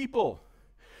groups of people.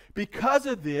 Because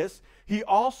of this, he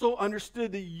also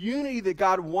understood the unity that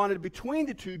God wanted between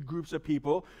the two groups of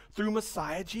people through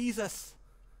Messiah Jesus.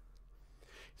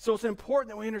 So it's important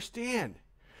that we understand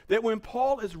that when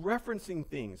Paul is referencing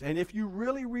things, and if you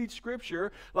really read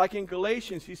Scripture, like in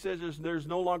Galatians, he says there's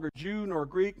no longer Jew nor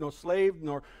Greek, no slave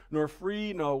nor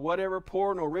free, no whatever,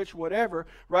 poor nor rich, whatever,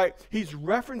 right? He's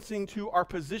referencing to our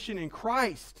position in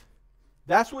Christ.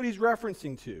 That's what he's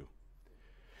referencing to.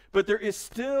 But there is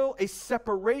still a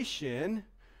separation,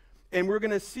 and we're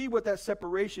going to see what that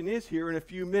separation is here in a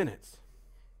few minutes.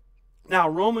 Now,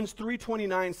 Romans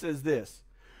 3:29 says this,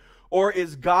 or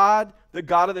is God the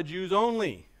God of the Jews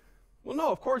only? Well,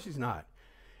 no, of course he's not.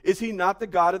 Is he not the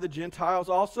God of the Gentiles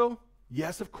also?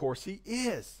 Yes, of course he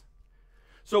is.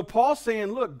 So Paul's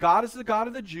saying, look, God is the God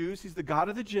of the Jews. He's the God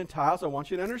of the Gentiles. I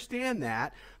want you to understand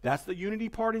that. That's the unity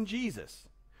part in Jesus.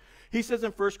 He says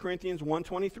in 1 Corinthians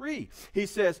 1:23, he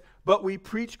says, but we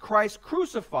preach Christ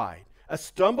crucified, a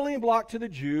stumbling block to the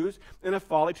Jews and a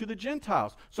folly to the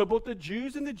Gentiles. So both the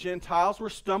Jews and the Gentiles were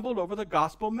stumbled over the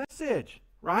gospel message,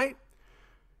 right?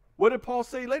 What did Paul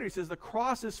say later? He says, the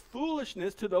cross is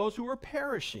foolishness to those who are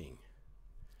perishing.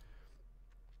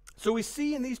 So we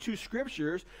see in these two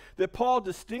scriptures that Paul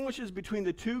distinguishes between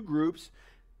the two groups,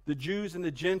 the Jews and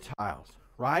the Gentiles,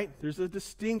 right? There's a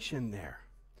distinction there.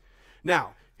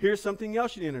 Now, here's something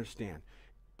else you need to understand.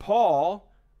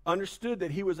 Paul understood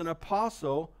that he was an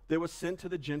apostle that was sent to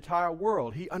the Gentile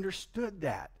world. He understood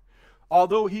that.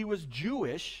 Although he was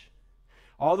Jewish,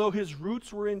 although his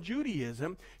roots were in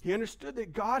Judaism, he understood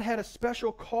that God had a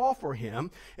special call for him,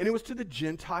 and it was to the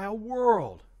Gentile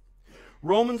world.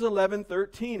 Romans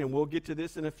 11:13, and we'll get to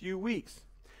this in a few weeks.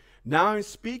 Now I'm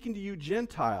speaking to you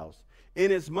Gentiles.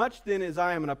 Inasmuch then as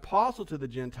I am an apostle to the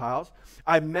Gentiles,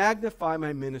 I magnify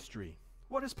my ministry.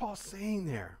 What is Paul saying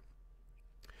there?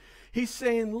 He's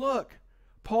saying, look,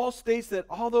 Paul states that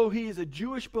although he is a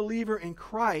Jewish believer in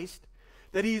Christ,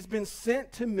 that he's been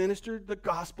sent to minister the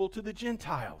gospel to the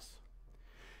Gentiles.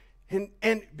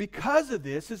 And because of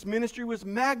this, his ministry was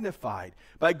magnified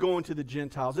by going to the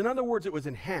Gentiles. In other words, it was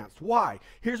enhanced. Why?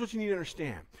 Here's what you need to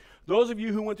understand. Those of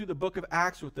you who went through the book of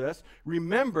Acts with us,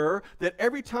 remember that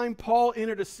every time Paul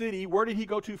entered a city, where did he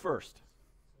go to first?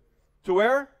 To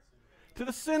where? To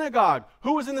the synagogue.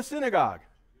 Who was in the synagogue?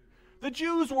 The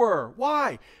Jews were.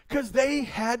 Why? Because they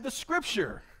had the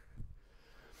scripture.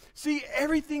 See,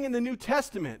 everything in the New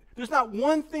Testament, there's not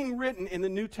one thing written in the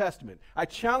New Testament. I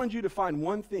challenge you to find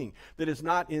one thing that is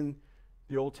not in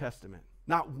the Old Testament.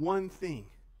 Not one thing.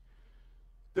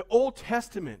 The Old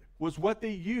Testament was what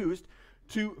they used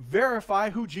to verify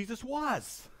who Jesus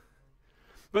was.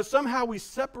 But somehow we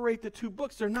separate the two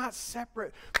books. They're not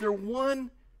separate. They're one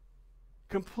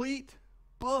complete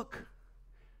book.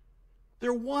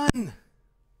 They're one.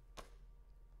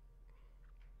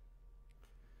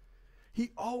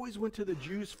 He always went to the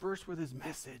Jews first with his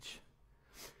message.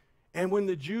 And when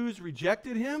the Jews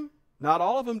rejected him, not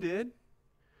all of them did,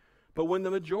 but when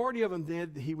the majority of them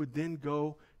did, he would then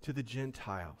go to the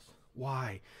Gentiles.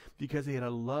 Why? Because he had a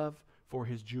love for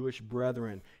his Jewish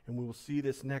brethren. And we will see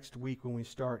this next week when we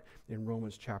start in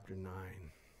Romans chapter 9.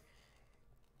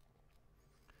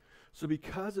 So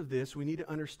because of this, we need to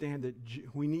understand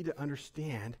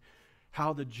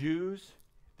how the Jews,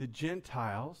 the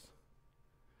Gentiles,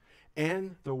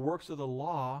 and the works of the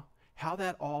law how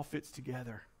that all fits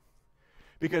together.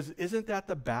 Because isn't that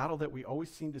the battle that we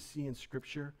always seem to see in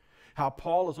Scripture? How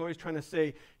Paul is always trying to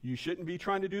say, you shouldn't be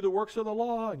trying to do the works of the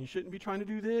law, and you shouldn't be trying to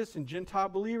do this, and Gentile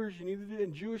believers, you need to do it,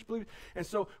 and Jewish believers. And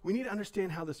so we need to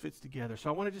understand how this fits together. So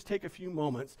I want to just take a few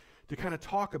moments to kind of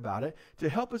talk about it, to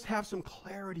help us have some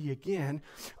clarity again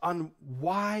on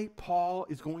why Paul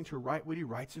is going to write what he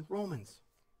writes in Romans.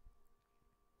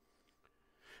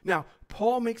 Now,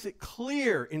 Paul makes it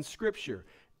clear in Scripture.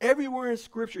 Everywhere in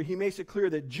Scripture, he makes it clear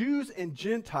that Jews and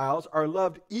Gentiles are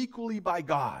loved equally by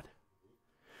God.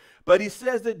 But he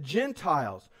says that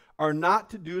Gentiles are not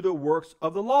to do the works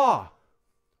of the law.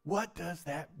 What does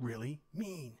that really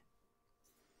mean?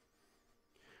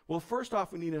 Well, first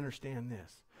off, we need to understand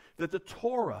this, that the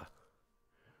Torah,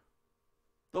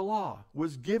 the law,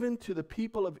 was given to the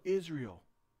people of Israel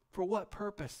for what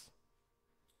purpose?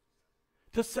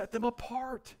 To set them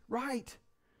apart, right?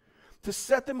 To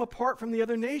set them apart from the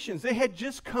other nations. They had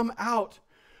just come out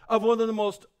of one of the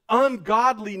most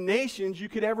ungodly nations you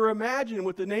could ever imagine,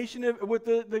 with the nation of,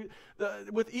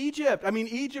 with Egypt. I mean,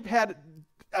 Egypt had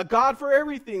a god for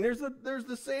everything. There's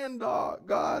the sand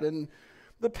god and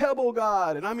the pebble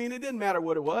god, and I mean, it didn't matter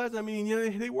what it was. I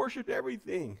mean, they worshipped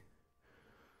everything.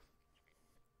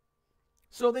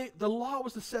 So the law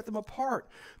was to set them apart.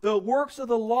 The works of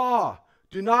the law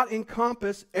do not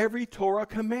encompass every Torah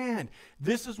command.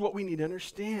 This is what we need to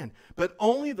understand, but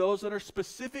only those that are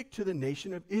specific to the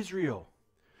nation of Israel.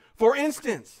 For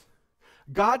instance,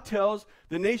 God tells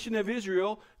the nation of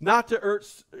Israel not to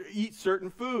eat certain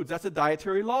foods. That's a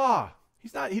dietary law.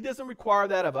 He doesn't require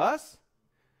that of us.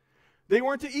 They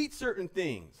weren't to eat certain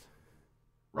things,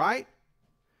 right?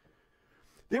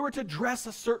 They were to dress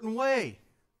a certain way.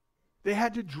 They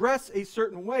had to dress a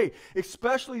certain way,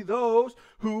 especially those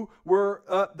who were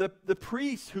the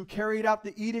priests who carried out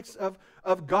the edicts of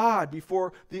God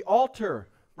before the altar,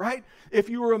 right? If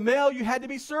you were a male, you had to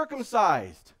be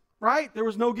circumcised, right? There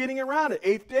was no getting around it.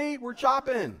 8th day, we're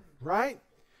chopping, right?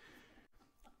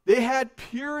 They had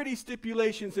purity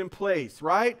stipulations in place,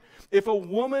 right? If a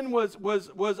woman was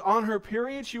on her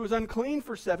period, she was unclean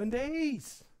for 7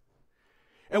 days.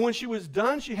 And when she was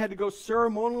done, she had to go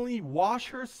ceremonially wash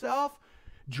herself,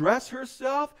 dress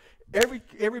herself.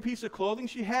 Every piece of clothing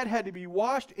she had to be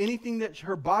washed. Anything that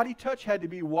her body touched had to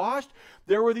be washed.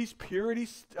 There were these purity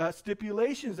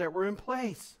stipulations that were in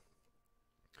place.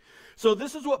 So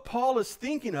this is what Paul is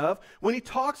thinking of when he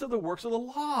talks of the works of the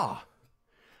law.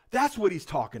 That's what he's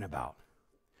talking about.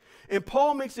 And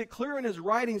Paul makes it clear in his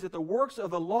writings that the works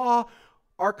of the law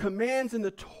are commands in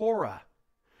the Torah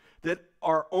that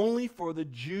are only for the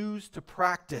Jews to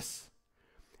practice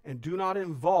and do not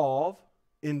involve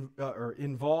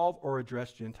or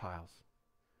address Gentiles.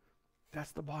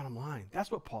 That's the bottom line. That's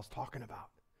what Paul's talking about.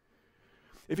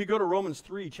 If you go to Romans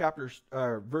 3,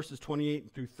 verses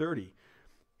 28 through 30,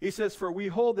 he says, "For we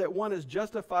hold that one is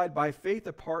justified by faith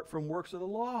apart from works of the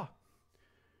law.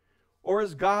 Or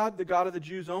is God the God of the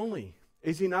Jews only?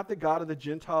 Is he not the God of the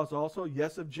Gentiles also?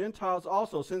 Yes, of Gentiles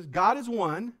also. Since God is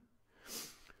one,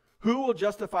 who will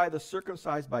justify the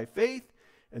circumcised by faith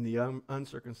and the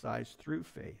uncircumcised through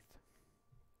faith?"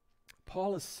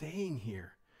 Paul is saying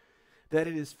here that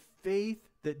it is faith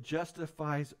that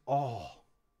justifies all.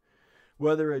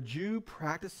 Whether a Jew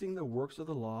practicing the works of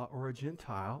the law or a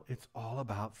Gentile, it's all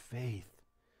about faith.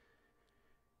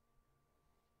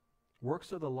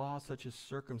 Works of the law such as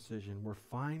circumcision were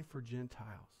fine for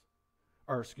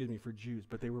for Jews,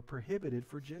 but they were prohibited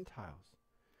for Gentiles.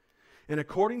 And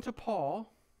according to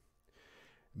Paul,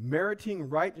 meriting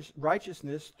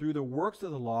righteousness through the works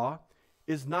of the law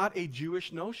is not a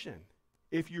Jewish notion.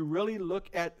 If you really look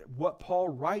at what Paul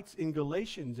writes in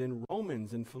Galatians and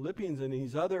Romans and Philippians and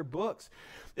these other books,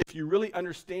 if you really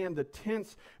understand the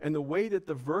tense and the way that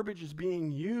the verbiage is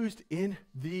being used in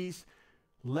these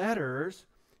letters,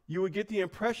 you would get the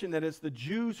impression that it's the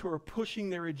Jews who are pushing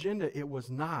their agenda. It was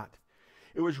not.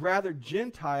 It was rather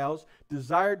Gentiles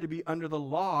desired to be under the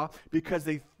law because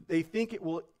they think it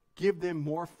will give them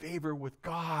more favor with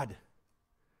God.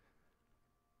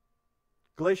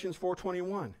 Galatians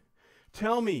 4:21.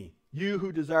 "Tell me, you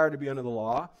who desire to be under the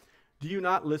law, do you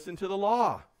not listen to the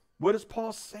law?" What is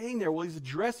Paul saying there? Well, he's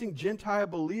addressing Gentile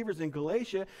believers in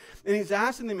Galatia, and he's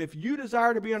asking them, if you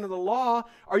desire to be under the law,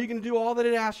 are you going to do all that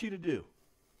it asks you to do?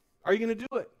 Are you going to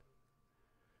do it?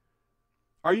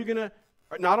 Are you going to,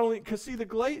 not only, because see, the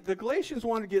Galatians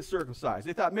wanted to get circumcised.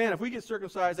 They thought, man, if we get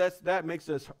circumcised, that makes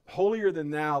us holier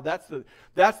than thou. That's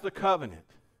the covenant.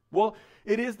 Well,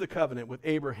 it is the covenant with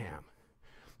Abraham.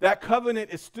 That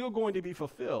covenant is still going to be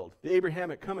fulfilled. The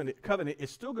Abrahamic covenant is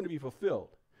still going to be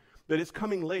fulfilled, but it's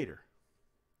coming later.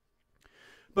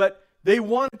 But they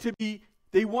wanted to be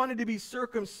They wanted to be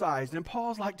circumcised. And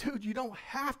Paul's like, dude, you don't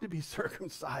have to be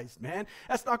circumcised, man.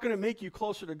 That's not going to make you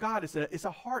closer to God. It's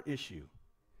a heart issue.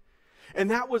 And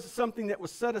that was something that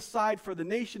was set aside for the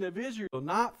nation of Israel,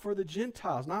 not for the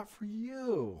Gentiles, not for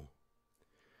you.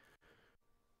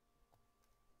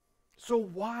 So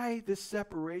why this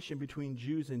separation between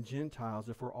Jews and Gentiles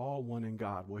if we're all one in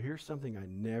God? Well, here's something I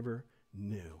never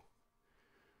knew.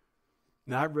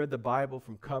 Now, I've read the Bible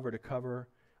from cover to cover.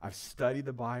 I've studied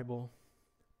the Bible,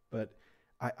 but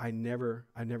I never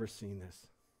seen this.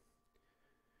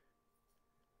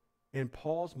 In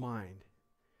Paul's mind,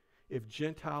 if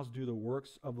Gentiles do the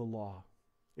works of the law,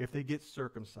 if they get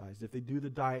circumcised, if they do the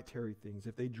dietary things,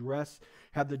 if they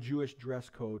have the Jewish dress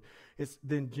code,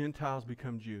 then Gentiles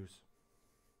become Jews,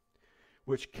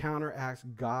 which counteracts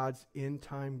God's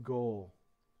end-time goal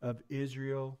of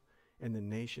Israel and the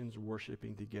nations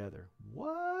worshiping together.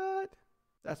 What?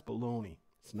 That's baloney.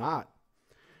 It's not.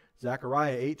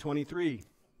 Zechariah 8:23.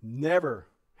 Never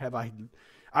have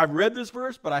I've read this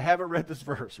verse, but I haven't read this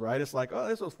verse, right? It's like, oh,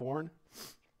 this was foreign.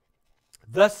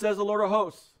 Thus says the Lord of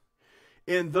hosts,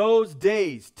 in those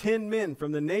days 10 men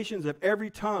from the nations of every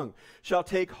tongue shall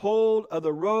take hold of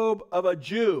the robe of a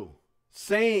Jew,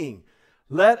 saying,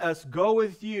 let us go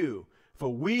with you, for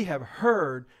we have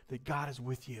heard that God is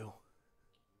with you.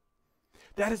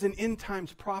 That is an end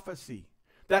times prophecy.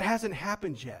 That hasn't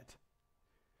happened yet.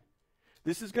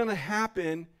 This is going to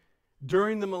happen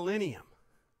during the millennium.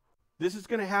 This is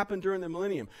going to happen during the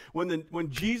millennium. When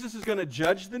Jesus is going to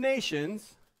judge the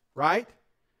nations, right?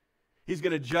 He's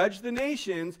going to judge the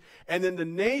nations, and then the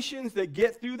nations that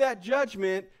get through that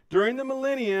judgment during the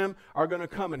millennium are going to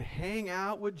come and hang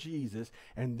out with Jesus,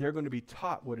 and they're going to be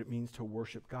taught what it means to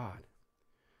worship God.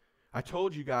 I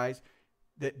told you guys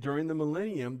that during the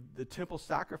millennium, the temple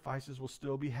sacrifices will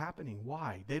still be happening.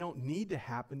 Why? They don't need to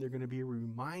happen. They're going to be a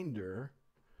reminder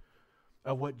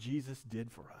of what Jesus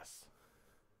did for us,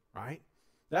 right?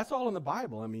 That's all in the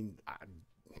Bible. I mean,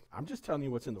 I'm just telling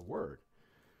you what's in the Word.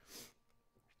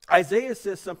 Isaiah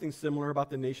says something similar about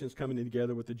the nations coming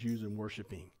together with the Jews and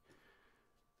worshiping.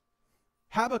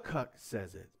 Habakkuk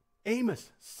says it.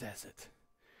 Amos says it.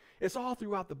 It's all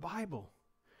throughout the Bible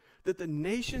that the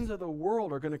nations of the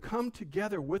world are going to come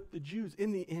together with the Jews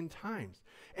in the end times.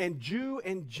 And Jew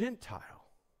and Gentile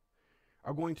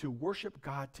are going to worship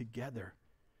God together.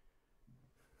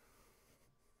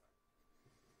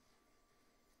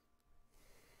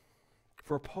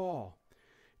 For Paul,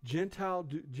 Gentiles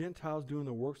doing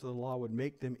the works of the law would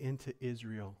make them into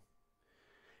Israel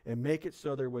and make it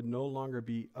so there would no longer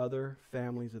be other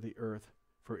families of the earth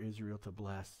for Israel to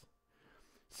bless.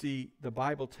 See, the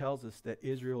Bible tells us that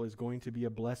Israel is going to be a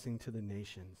blessing to the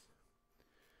nations.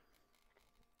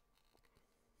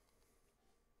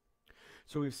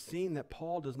 So we've seen that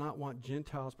Paul does not want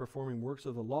Gentiles performing works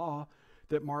of the law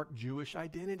that mark Jewish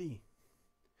identity.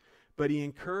 But he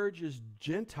encourages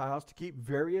Gentiles to keep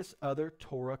various other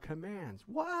Torah commands.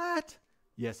 What?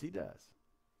 Yes, he does.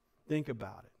 Think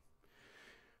about it.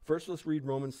 First, let's read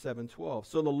Romans 7:12.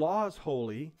 So the law is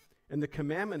holy, and the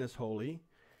commandment is holy,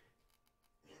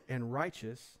 and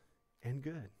righteous, and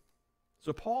good.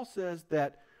 So Paul says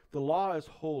that the law is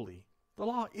holy. The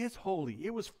law is holy.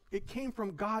 It came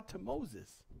from God to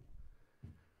Moses.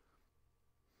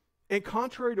 And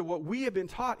contrary to what we have been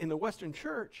taught in the Western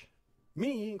church,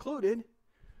 me included,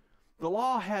 the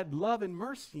law had love and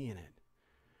mercy in it.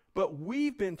 But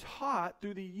we've been taught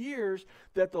through the years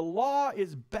that the law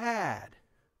is bad,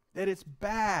 that it's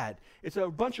bad. It's a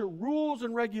bunch of rules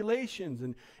and regulations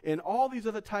and all these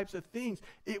other types of things.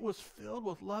 It was filled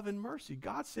with love and mercy.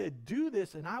 God said, do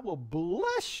this and I will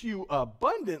bless you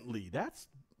abundantly.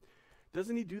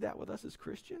 Doesn't he do that with us as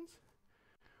Christians?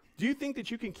 Do you think that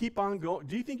you can keep on going?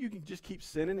 Do you think you can just keep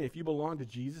sinning if you belong to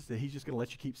Jesus, that he's just going to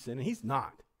let you keep sinning? He's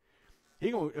not.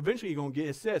 Eventually you're going to get,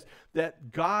 it says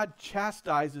that God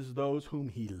chastises those whom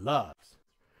he loves.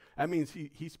 That means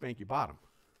he spank your bottom.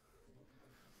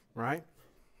 Right?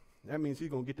 That means he's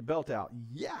going to get the belt out.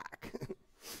 Yuck.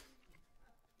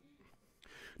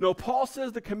 No, Paul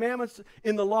says the commandments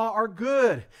in the law are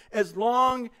good. As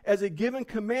long as a given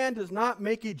command does not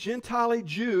make a Gentile a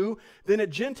Jew, then a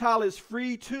Gentile is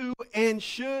free to and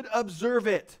should observe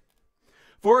it.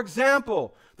 For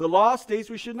example, the law states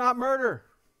we should not murder.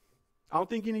 I don't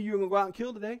think any of you are going to go out and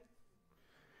kill today.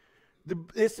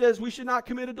 It says we should not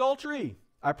commit adultery.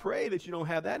 I pray that you don't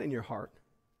have that in your heart.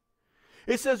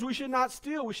 It says we should not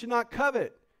steal. We should not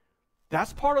covet.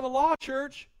 That's part of the law,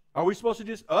 church. Are we supposed to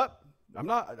just, I'm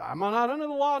not under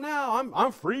the law now.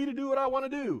 I'm free to do what I want to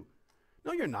do.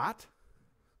 No, you're not.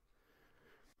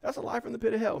 That's a lie from the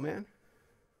pit of hell, man.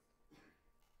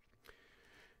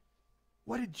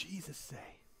 What did Jesus say?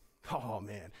 Oh,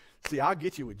 man. See, I'll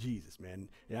get you with Jesus, man.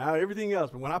 Yeah, everything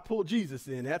else, but when I pull Jesus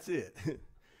in, that's it.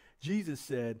 Jesus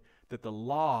said that the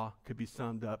law could be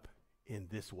summed up in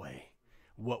this way.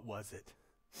 What was it?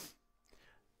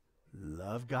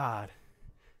 Love God,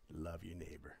 love your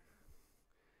neighbor.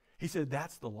 He said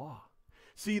that's the law.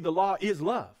 See, the law is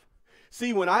love.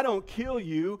 See, when I don't kill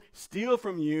you, steal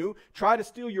from you, try to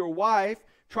steal your wife,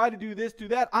 try to do this, do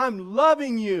that, I'm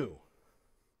loving you.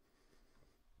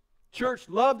 Church,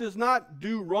 love does not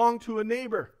do wrong to a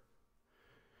neighbor.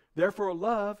 Therefore,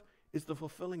 love is the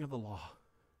fulfilling of the law.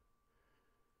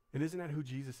 And isn't that who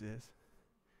Jesus is?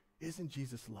 Isn't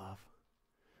Jesus love?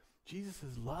 Jesus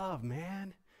is love,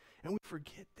 man. And we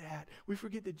forget that. We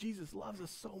forget that Jesus loves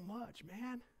us so much,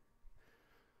 man.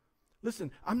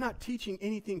 Listen, I'm not teaching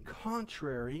anything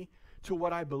contrary to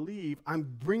what I believe.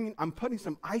 I'm putting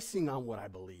some icing on what I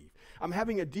believe. I'm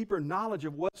having a deeper knowledge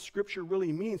of what Scripture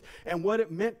really means and what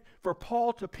it meant for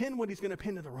Paul to pen what he's going to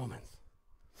pen to the Romans.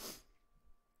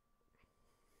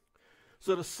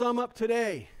 So to sum up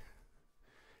today,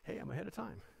 hey, I'm ahead of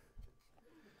time.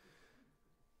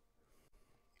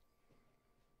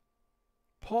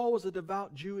 Paul was a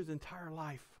devout Jew his entire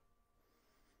life.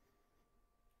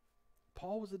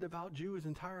 Paul was a devout Jew his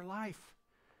entire life,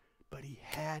 but he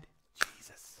had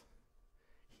Jesus.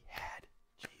 He had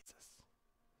Jesus.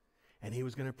 And he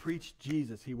was going to preach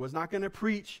Jesus. He was not going to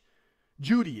preach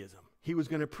Judaism. He was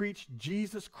going to preach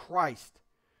Jesus Christ,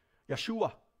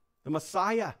 Yeshua, the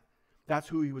Messiah. That's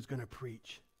who he was going to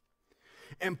preach.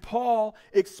 And Paul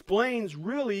explains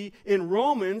really in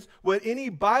Romans what any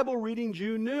Bible-reading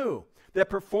Jew knew, that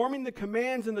performing the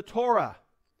commands in the Torah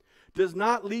does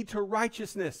not lead to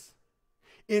righteousness.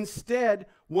 Instead,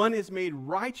 one is made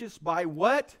righteous by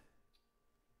what?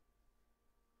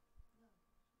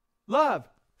 Love,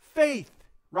 faith,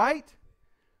 right?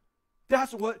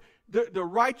 That's what, the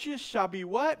righteous shall be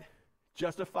what?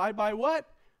 Justified by what?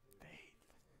 Faith.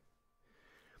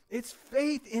 It's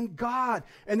faith in God.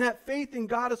 And that faith in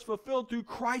God is fulfilled through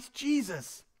Christ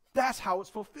Jesus. That's how it's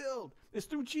fulfilled. It's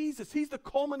through Jesus. He's the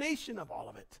culmination of all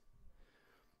of it.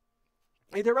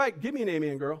 Ain't that right? Give me an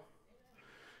amen, girl.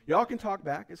 Y'all can talk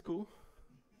back. It's cool.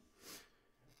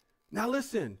 Now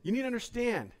listen, you need to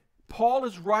understand. Paul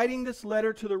is writing this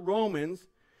letter to the Romans.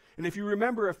 And if you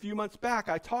remember a few months back,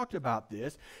 I talked about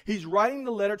this. He's writing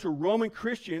the letter to Roman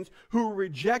Christians who were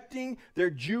rejecting their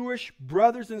Jewish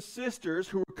brothers and sisters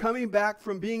who were coming back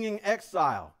from being in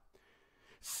exile.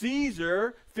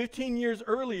 Caesar, 15 years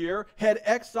earlier, had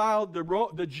exiled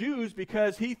the Jews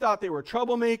because he thought they were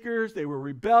troublemakers, they were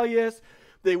rebellious,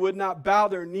 they would not bow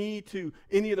their knee to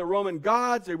any of the Roman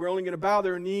gods, they were only going to bow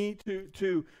their knee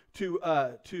to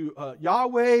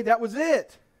Yahweh. That was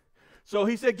it. So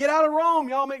he said, get out of Rome,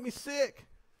 y'all make me sick.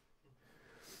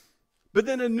 But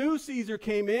then a new Caesar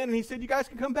came in and he said, you guys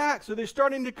can come back. So they're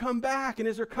starting to come back, and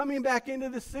as they're coming back into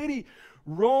the city,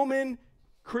 Roman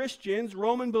Christians,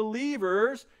 Roman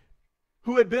believers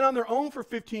who had been on their own for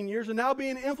 15 years are now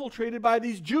being infiltrated by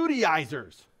these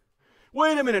Judaizers.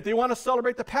 Wait a minute, they want to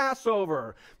celebrate the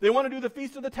Passover. They want to do the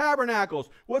Feast of the Tabernacles.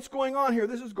 What's going on here?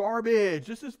 This is garbage.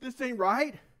 This ain't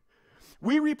right.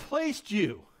 We replaced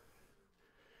you.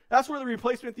 That's where the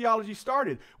replacement theology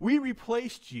started. We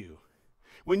replaced you.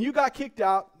 When you got kicked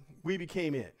out, we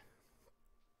became it.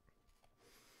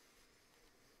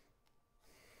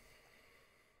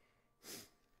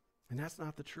 And that's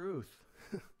not the truth.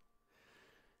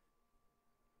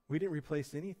 We didn't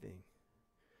replace anything.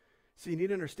 See, you need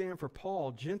to understand, for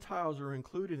Paul, Gentiles are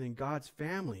included in God's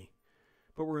family,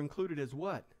 but we're included as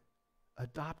what?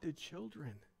 Adopted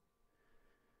children.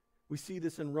 We see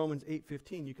this in Romans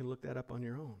 8:15. You can look that up on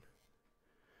your own.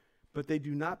 But they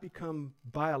do not become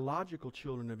biological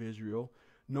children of Israel,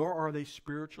 nor are they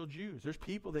spiritual Jews. There's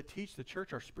people that teach the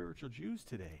church are spiritual Jews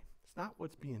today. It's not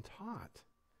what's being taught.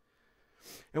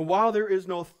 And while there is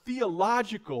no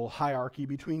theological hierarchy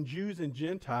between Jews and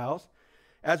Gentiles,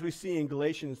 as we see in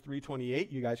Galatians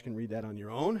 3:28, you guys can read that on your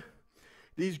own,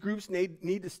 these groups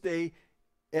need to stay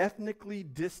ethnically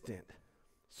distant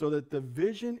so that the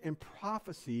vision and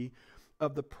prophecy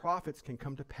of the prophets can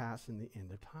come to pass in the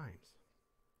end of times.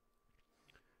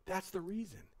 That's the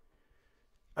reason.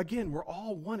 Again, we're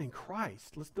all one in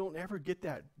Christ. Let's don't ever get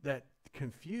that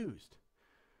confused.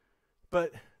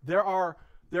 But there are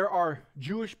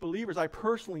Jewish believers I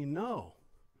personally know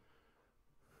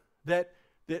that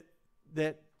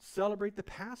celebrate the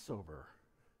Passover,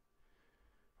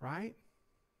 right?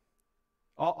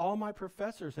 All my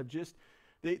professors have just,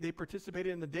 they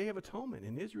participated in the Day of Atonement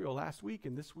in Israel last week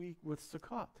and this week with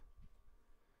Sukkot.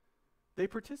 They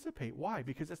participate. Why?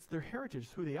 Because that's their heritage,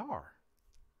 it's who they are.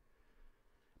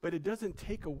 But it doesn't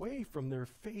take away from their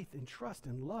faith and trust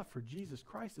and love for Jesus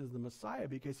Christ as the Messiah,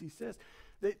 because he says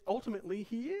that ultimately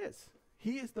he is.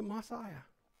 He is the Messiah.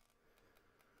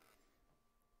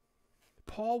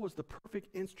 Paul was the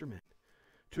perfect instrument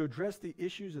to address the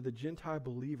issues of the Gentile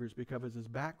believers because of his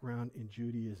background in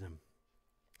Judaism.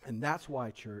 And that's why,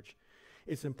 church,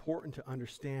 it's important to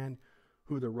understand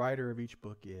who the writer of each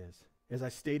book is. As I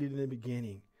stated in the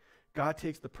beginning, God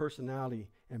takes the personality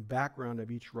and background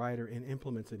of each writer and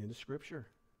implements it into Scripture,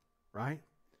 right?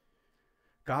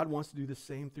 God wants to do the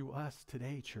same through us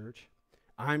today, church.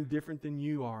 I'm different than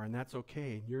you are, and that's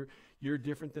okay. You're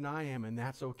different than I am, and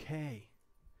that's okay.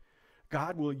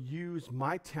 God will use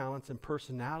my talents and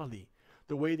personality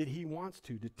the way that he wants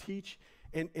to teach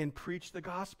and preach the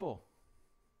gospel,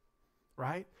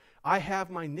 right? I have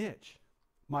my niche.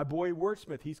 My boy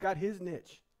wordsmith, he's got his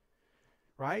niche,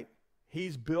 right?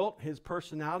 He's built his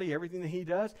personality. Everything that he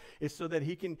does is so that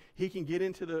he can get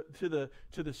into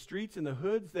the streets and the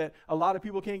hoods that a lot of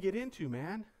people can't get into,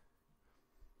 man.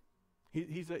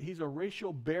 He's a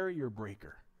racial barrier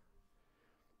breaker.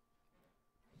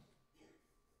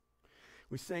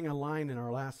 We sang a line in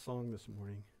our last song this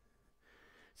morning.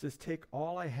 It says, "Take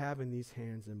all I have in these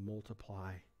hands and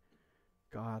multiply,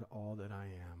 God, all that I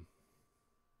am."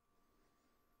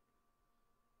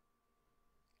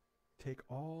 Take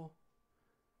all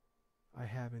I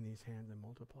have in these hands and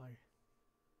multiply.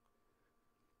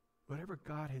 Whatever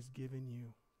God has given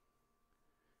you,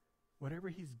 whatever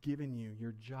he's given you,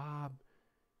 your job,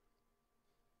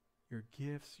 your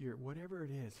gifts, whatever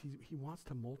it is, he wants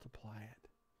to multiply it.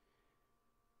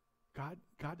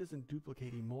 God doesn't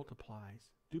duplicate, he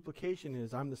multiplies. Duplication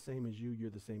is I'm the same as you, you're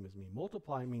the same as me.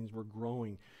 Multiply means we're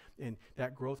growing, and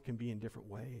that growth can be in different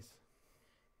ways.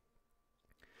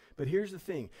 But here's the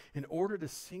thing. In order to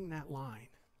sing that line,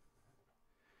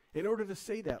 in order to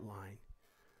say that line,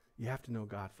 you have to know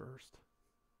God first.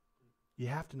 You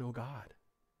have to know God.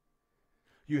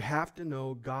 You have to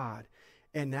know God,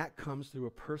 and that comes through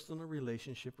a personal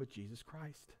relationship with Jesus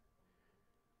Christ.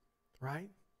 Right?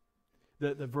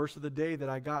 The verse of the day that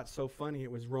I got, so funny,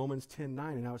 it was Romans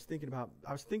 10:9, and I was thinking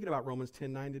about Romans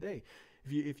 10:9 today.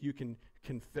 If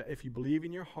you believe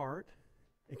in your heart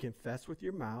and confess with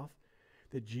your mouth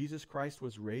that Jesus Christ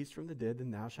was raised from the dead,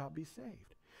 then thou shalt be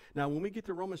saved. Now, when we get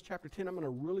to Romans chapter 10, I'm going to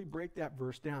really break that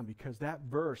verse down, because that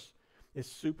verse is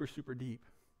super, super deep.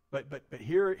 But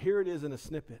here it is in a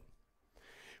snippet.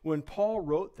 When Paul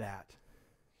wrote that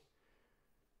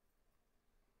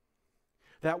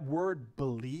word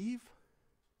believe,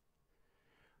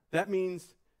 that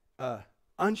means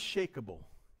unshakable,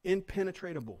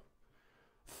 impenetrable,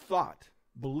 thought,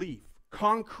 belief,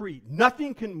 concrete.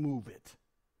 Nothing can move it.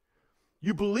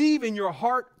 You believe in your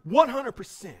heart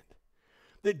 100%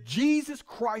 that Jesus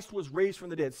Christ was raised from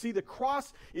the dead. See, the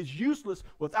cross is useless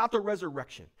without the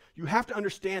resurrection. You have to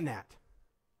understand that.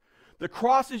 The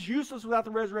cross is useless without the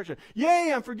resurrection.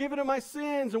 Yay, I'm forgiven of my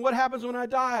sins, and what happens when I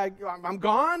die? I'm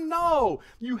gone? No.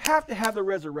 You have to have the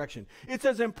resurrection. It's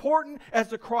as important as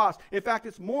the cross. In fact,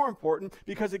 it's more important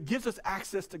because it gives us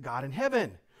access to God in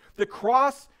heaven. The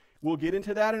cross, we'll get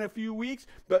into that in a few weeks,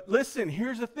 but listen,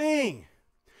 here's the thing.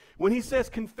 When he says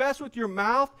confess with your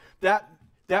mouth, that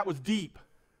was deep.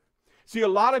 See, a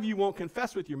lot of you won't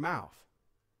confess with your mouth.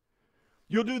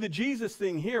 You'll do the Jesus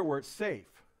thing here where it's safe.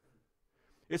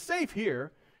 It's safe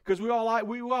here because we all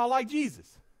like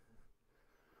Jesus.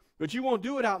 But you won't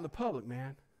do it out in the public,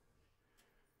 man.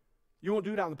 You won't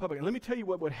do it out in the public. And let me tell you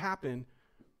what would happen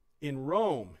in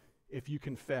Rome if you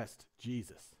confessed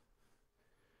Jesus.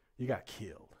 You got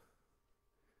killed.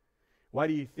 Why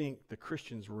do you think the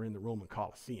Christians were in the Roman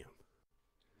Colosseum?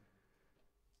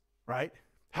 Right?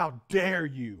 How dare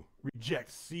you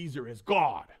reject Caesar as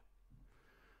God?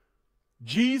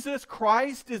 Jesus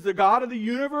Christ is the God of the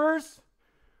universe.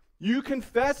 You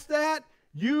confess that,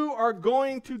 you are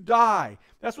going to die.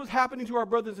 That's what's happening to our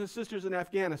brothers and sisters in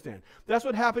Afghanistan. That's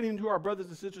what's happening to our brothers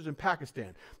and sisters in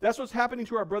Pakistan. That's what's happening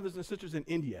to our brothers and sisters in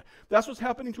India. That's what's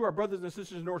happening to our brothers and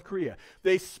sisters in North Korea.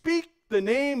 They speak the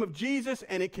name of Jesus,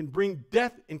 and it can bring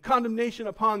death and condemnation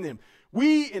upon them.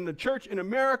 We in the church in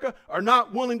America are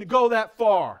not willing to go that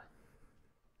far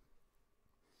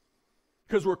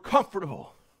because we're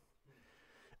comfortable.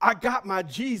 I got my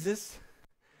Jesus.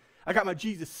 I got my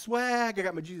Jesus swag. I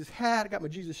got my Jesus hat. I got my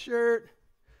Jesus shirt.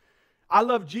 I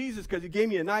love Jesus because he gave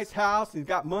me a nice house and he's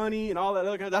got money and all that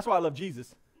other kind of. That's why I love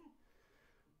Jesus.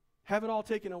 Have it all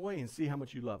taken away and see how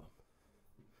much you love him.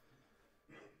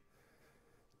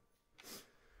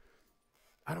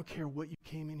 I don't care what you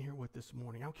came in here with this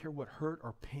morning. I don't care what hurt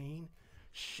or pain,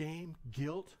 shame,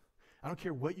 guilt. I don't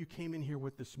care what you came in here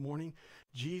with this morning.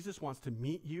 Jesus wants to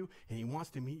meet you, and he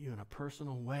wants to meet you in a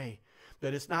personal way.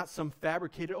 That it's not some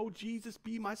fabricated, oh, Jesus,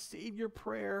 be my Savior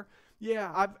prayer.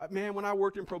 Yeah, man, when I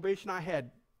worked in probation, I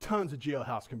had tons of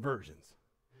jailhouse conversions.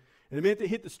 And the minute they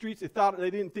hit the streets, they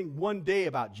didn't think one day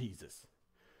about Jesus.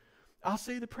 I'll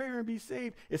say the prayer and be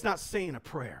saved. It's not saying a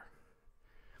prayer.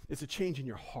 It's a change in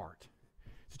your heart.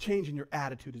 It's a change in your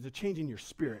attitude. It's a change in your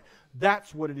spirit.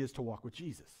 That's what it is to walk with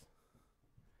Jesus.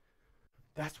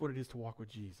 That's what it is to walk with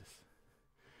Jesus.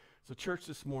 So church,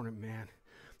 this morning, man,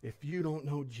 if you don't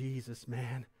know Jesus,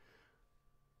 man,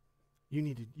 you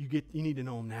need to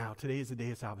know him now. Today is the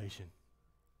day of salvation.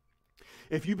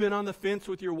 If you've been on the fence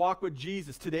with your walk with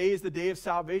Jesus, today is the day of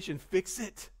salvation. Fix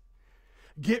it.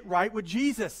 Get right with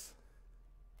Jesus.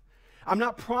 I'm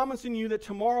not promising you that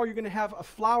tomorrow you're going to have a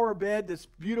flower bed that's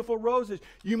beautiful roses.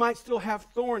 You might still have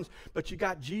thorns, but you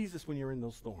got Jesus when you're in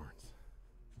those thorns.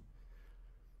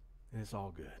 And it's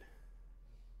all good.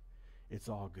 It's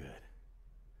all good.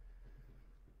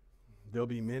 There'll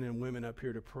be men and women up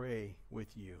here to pray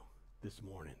with you this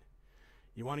morning.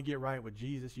 You want to get right with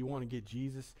Jesus. You want to get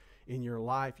Jesus in your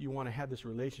life. You want to have this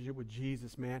relationship with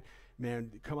Jesus, man. Man,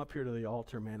 come up here to the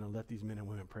altar, man, and let these men and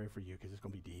women pray for you, because it's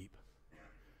going to be deep.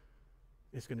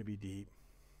 It's going to be deep.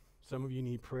 Some of you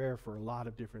need prayer for a lot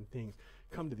of different things.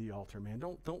 Come to the altar, man.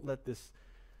 Don't let this,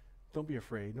 don't be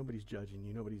afraid. Nobody's judging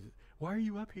you. Why are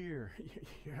you up here?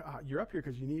 You're up here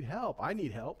because you need help. I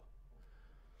need help.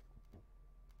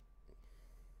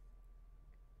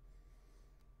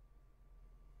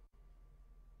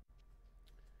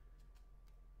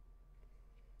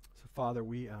 So, Father,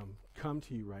 we come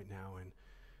to you right now, and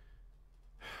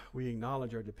we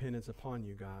acknowledge our dependence upon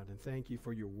you, God, and thank you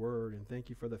for your word, and thank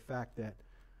you for the fact that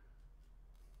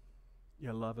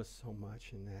you love us so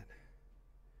much, and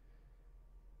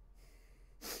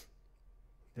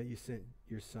that you sent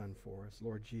your son for us.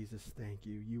 Lord Jesus, thank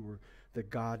you. You were the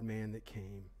God-man that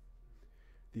came,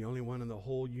 the only one in the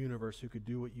whole universe who could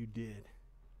do what you did.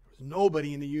 There was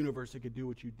nobody in the universe that could do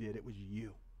what you did. It was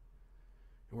you.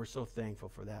 And we're so thankful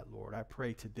for that, Lord. I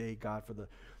pray today, God, for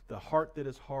the heart that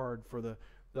is hard, for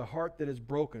the heart that is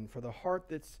broken, for the heart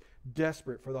that's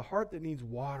desperate, for the heart that needs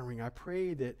watering. I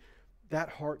pray that that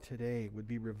heart today would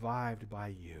be revived by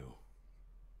you.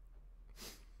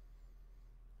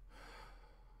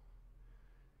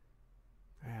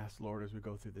 I ask, Lord, as we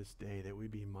go through this day, that we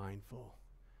be mindful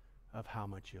of how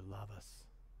much you love us,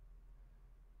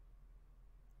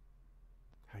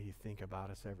 how you think about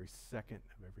us every second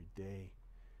of every day,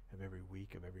 of every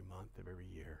week, of every month, of every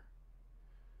year.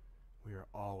 We are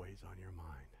always on your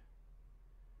mind.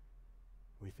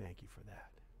 We thank you for that.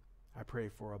 I pray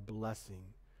for a blessing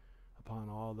upon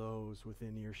all those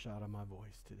within earshot of my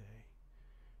voice today.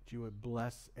 That you would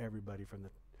bless everybody from the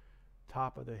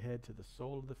top of the head to the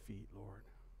sole of the feet, Lord.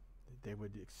 That they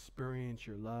would experience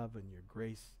your love and your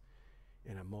grace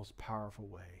in a most powerful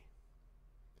way.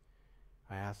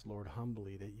 I ask, Lord,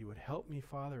 humbly that you would help me,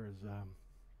 Father, as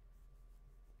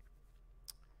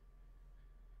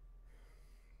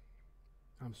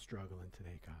I'm struggling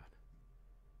today, God.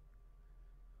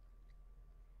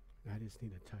 I just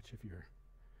need a touch of your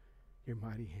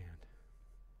mighty hand.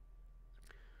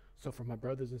 So for my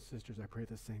brothers and sisters, I pray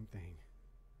the same thing.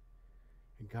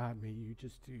 And God, may you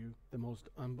just do the most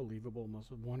unbelievable,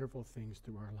 most wonderful things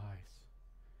through our lives,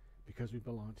 because we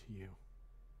belong to you.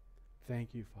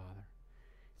 Thank you, Father.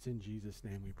 It's in Jesus'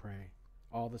 name we pray.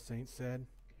 All the saints said,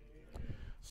 amen.